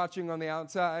you've been watching on the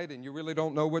outside and you really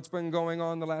don't know what's been going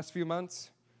on the last few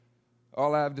months,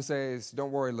 all I have to say is,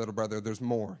 don't worry, little brother, there's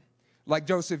more. Like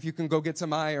Joseph, you can go get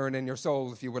some iron in your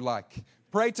soul if you would like.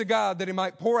 Pray to God that he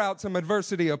might pour out some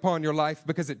adversity upon your life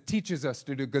because it teaches us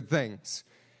to do good things.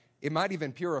 It might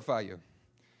even purify you.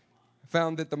 I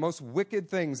found that the most wicked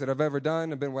things that I've ever done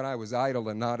have been when I was idle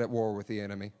and not at war with the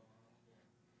enemy.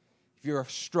 If you're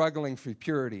struggling for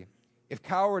purity, if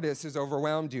cowardice has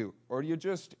overwhelmed you, or you're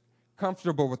just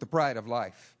comfortable with the pride of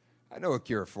life, I know a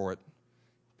cure for it.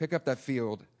 Pick up that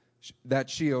shield,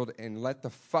 and let the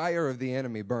fire of the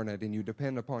enemy burn it, and you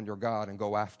depend upon your God and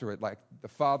go after it like the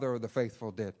father of the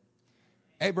faithful did.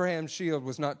 Abraham's shield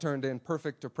was not turned in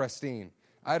perfect or pristine.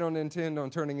 I don't intend on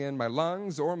turning in my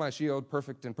lungs or my shield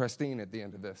perfect and pristine at the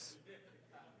end of this.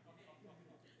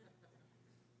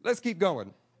 Let's keep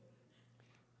going.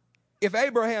 If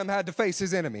Abraham had to face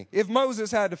his enemy, if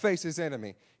Moses had to face his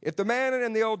enemy, if the man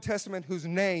in the Old Testament whose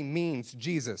name means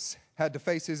Jesus had to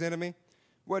face his enemy,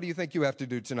 what do you think you have to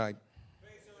do tonight?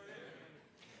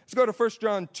 Let's go to 1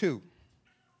 John 2.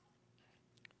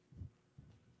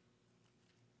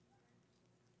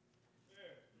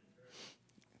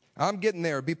 I'm getting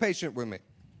there. Be patient with me.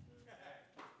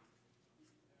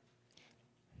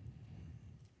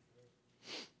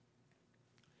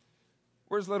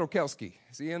 Where's little Kelsky?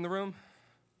 Is he in the room?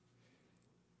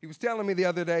 He was telling me the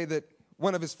other day that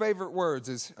one of his favorite words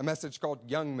is a message called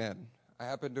Young Men. I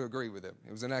happen to agree with him.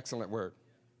 It was an excellent word.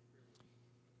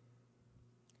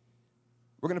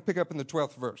 We're going to pick up in the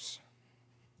 12th verse.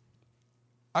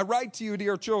 I write to you,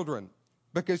 dear children,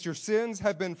 because your sins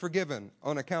have been forgiven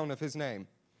on account of his name.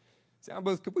 Sound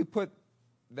booth, could we put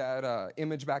that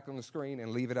image back on the screen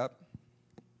and leave it up?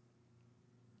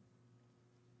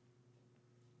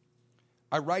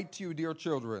 I write to you, dear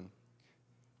children,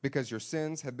 because your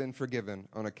sins have been forgiven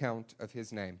on account of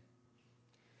his name.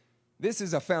 This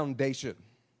is a foundation.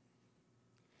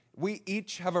 We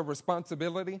each have a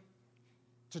responsibility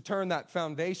to turn that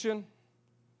foundation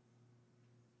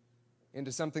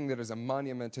into something that is a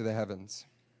monument to the heavens.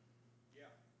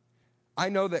 I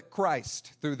know that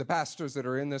Christ, through the pastors that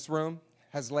are in this room,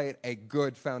 has laid a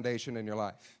good foundation in your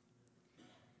life.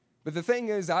 But the thing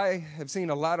is, I have seen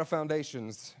a lot of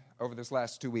foundations over this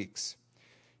last 2 weeks.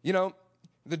 You know,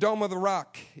 the Dome of the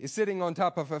Rock is sitting on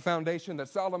top of a foundation that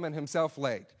Solomon himself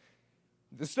laid.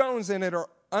 The stones in it are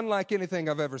unlike anything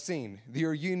I've ever seen.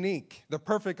 They're unique. They're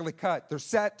perfectly cut. They're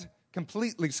set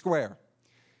completely square.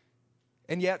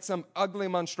 And yet some ugly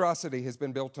monstrosity has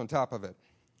been built on top of it.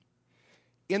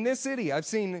 In this city, I've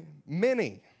seen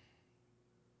many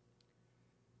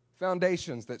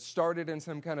foundations that started in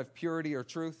some kind of purity or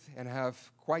truth and have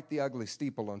quite the ugly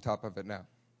steeple on top of it now.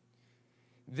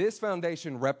 This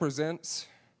foundation represents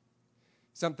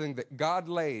something that God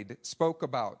laid, spoke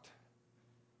about,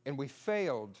 and we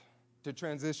failed to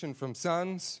transition from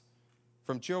sons,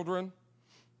 from children,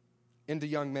 into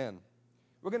young men.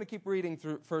 We're going to keep reading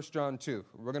through 1 John 2.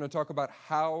 We're going to talk about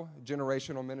how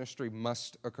generational ministry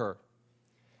must occur.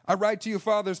 I write to you,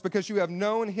 fathers, because you have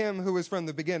known him who is from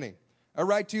the beginning. I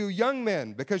write to you, young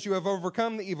men, because you have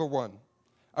overcome the evil one.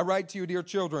 I write to you, dear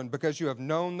children, because you have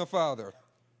known the Father.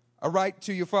 I write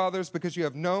to you, fathers, because you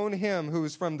have known him who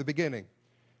is from the beginning.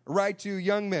 I write to you,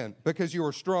 young men, because you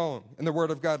are strong, and the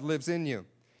word of God lives in you,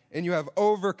 and you have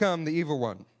overcome the evil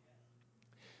one.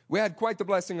 We had quite the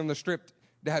blessing on the trip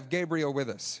to have Gabriel with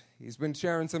us. He's been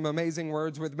sharing some amazing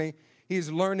words with me.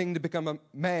 He's learning to become a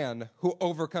man who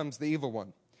overcomes the evil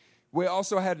one. We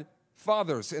also had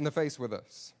fathers in the faith with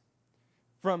us.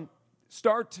 From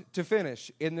start to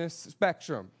finish in this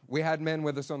spectrum, we had men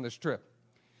with us on this trip.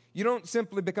 You don't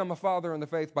simply become a father in the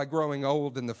faith by growing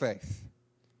old in the faith.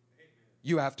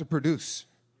 You have to produce.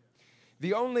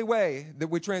 The only way that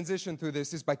we transition through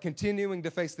this is by continuing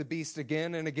to face the beast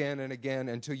again and again and again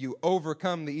until you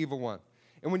overcome the evil one.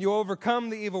 And when you overcome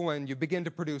the evil one, you begin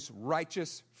to produce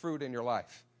righteous fruit in your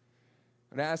life.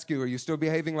 I'm going to ask you, are you still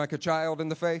behaving like a child in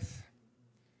the faith?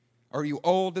 Are you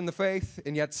old in the faith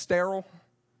and yet sterile?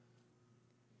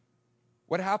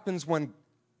 What happens when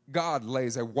God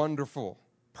lays a wonderful,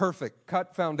 perfect,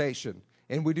 cut foundation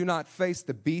and we do not face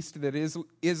the beast that is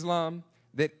Islam,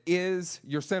 that is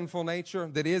your sinful nature,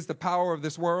 that is the power of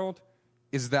this world?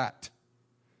 Is that.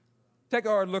 Take a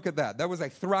hard look at that. That was a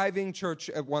thriving church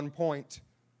at one point.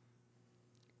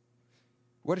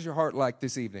 What is your heart like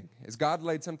this evening? Has God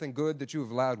laid something good that you have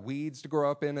allowed weeds to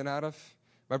grow up in and out of?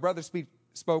 My brother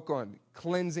spoke on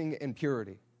cleansing and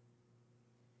purity.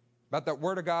 About that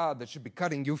word of God that should be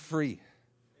cutting you free. Amen.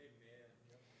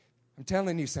 I'm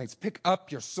telling you, saints, pick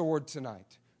up your sword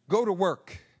tonight. Go to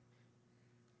work.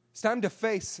 It's time to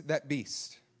face that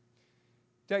beast.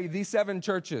 I tell you, these 7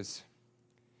 churches,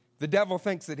 the devil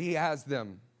thinks that he has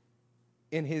them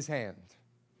in his hand.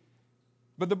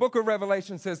 But the book of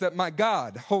Revelation says that my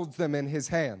God holds them in his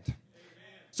hand. Amen.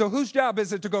 So whose job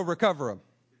is it to go recover them?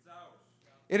 It's ours.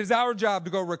 It is our job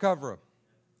to go recover them.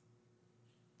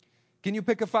 Can you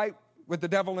pick a fight with the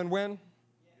devil and win? Yes.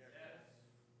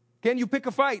 Can you pick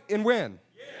a fight and win?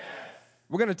 Yes.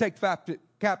 We're going to take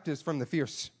captives from the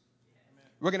fierce. Amen.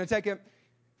 We're going to take it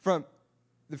from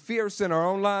the fierce in our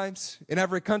own lives, in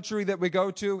every country that we go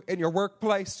to, in your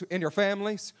workplace, in your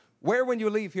families. Where, when you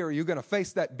leave here, are you going to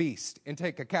face that beast and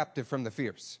take a captive from the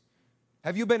fierce?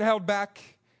 Have you been held back?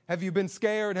 Have you been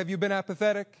scared? Have you been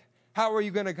apathetic? How are you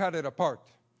going to cut it apart?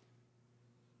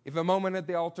 If a moment at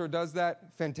the altar does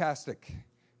that, fantastic.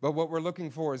 But what we're looking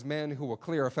for is men who will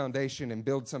clear a foundation and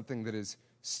build something that is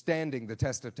standing the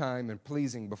test of time and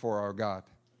pleasing before our God.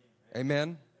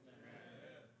 Amen?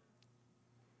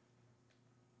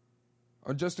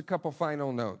 On just a couple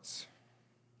final notes.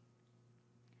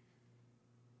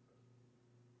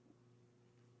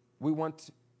 We want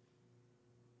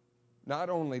not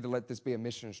only to let this be a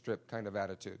mission trip kind of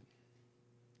attitude.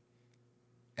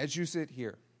 As you sit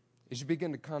here, as you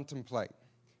begin to contemplate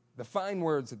the fine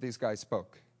words that these guys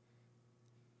spoke,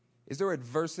 is there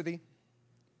adversity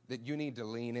that you need to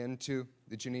lean into,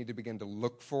 that you need to begin to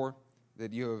look for,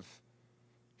 that you have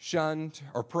shunned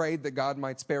or prayed that God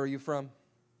might spare you from?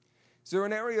 Is there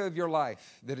an area of your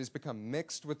life that has become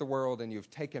mixed with the world and you've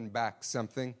taken back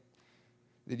something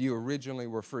that you originally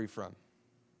were free from,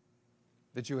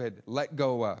 that you had let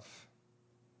go of?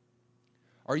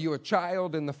 Are you a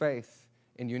child in the faith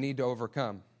and you need to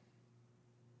overcome?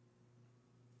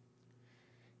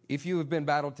 If you have been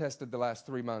battle tested the last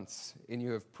 3 months and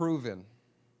you have proven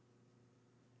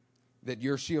that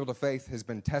your shield of faith has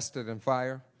been tested in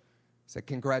fire, say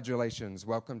congratulations,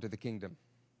 welcome to the kingdom.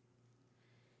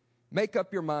 Make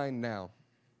up your mind now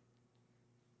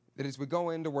that as we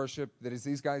go into worship, that as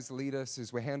these guys lead us,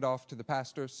 as we hand off to the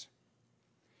pastors,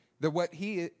 that what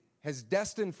he has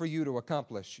destined for you to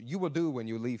accomplish, you will do when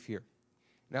you leave here.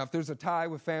 Now, if there's a tie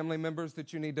with family members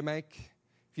that you need to make,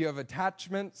 if you have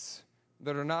attachments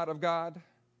that are not of God,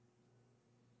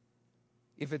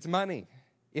 if it's money,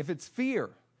 if it's fear,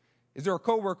 is there a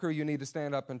coworker you need to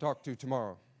stand up and talk to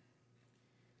tomorrow?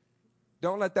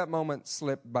 Don't let that moment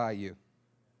slip by you.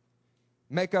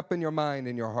 Make up in your mind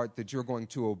and your heart that you're going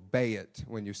to obey it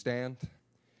when you stand.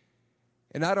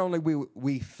 And not only will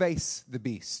we face the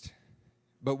beast,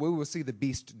 but we will see the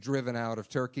beast driven out of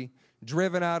Turkey,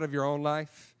 driven out of your own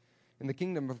life, and the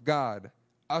kingdom of God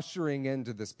ushering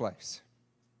into this place.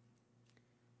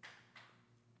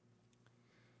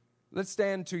 Let's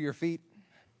stand to your feet,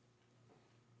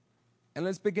 and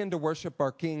let's begin to worship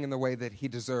our King in the way that he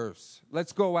deserves.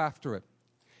 Let's go after it.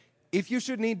 If you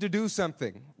should need to do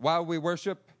something while we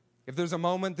worship, if there's a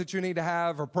moment that you need to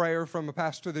have or prayer from a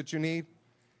pastor that you need,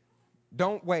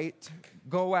 don't wait.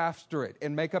 Go after it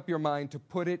and make up your mind to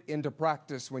put it into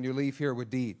practice when you leave here with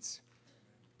deeds.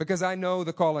 Because I know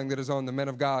the calling that is on the men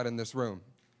of God in this room.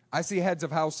 I see heads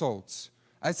of households.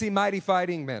 I see mighty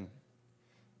fighting men.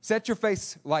 Set your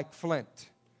face like flint.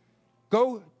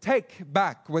 Go take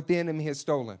back what the enemy has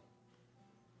stolen.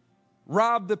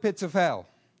 Rob the pits of hell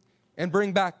and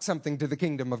bring back something to the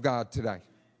kingdom of God today.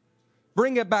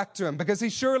 Bring it back to him because he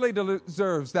surely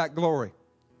deserves that glory.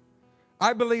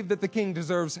 I believe that the King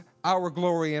deserves our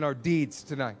glory and our deeds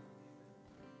tonight.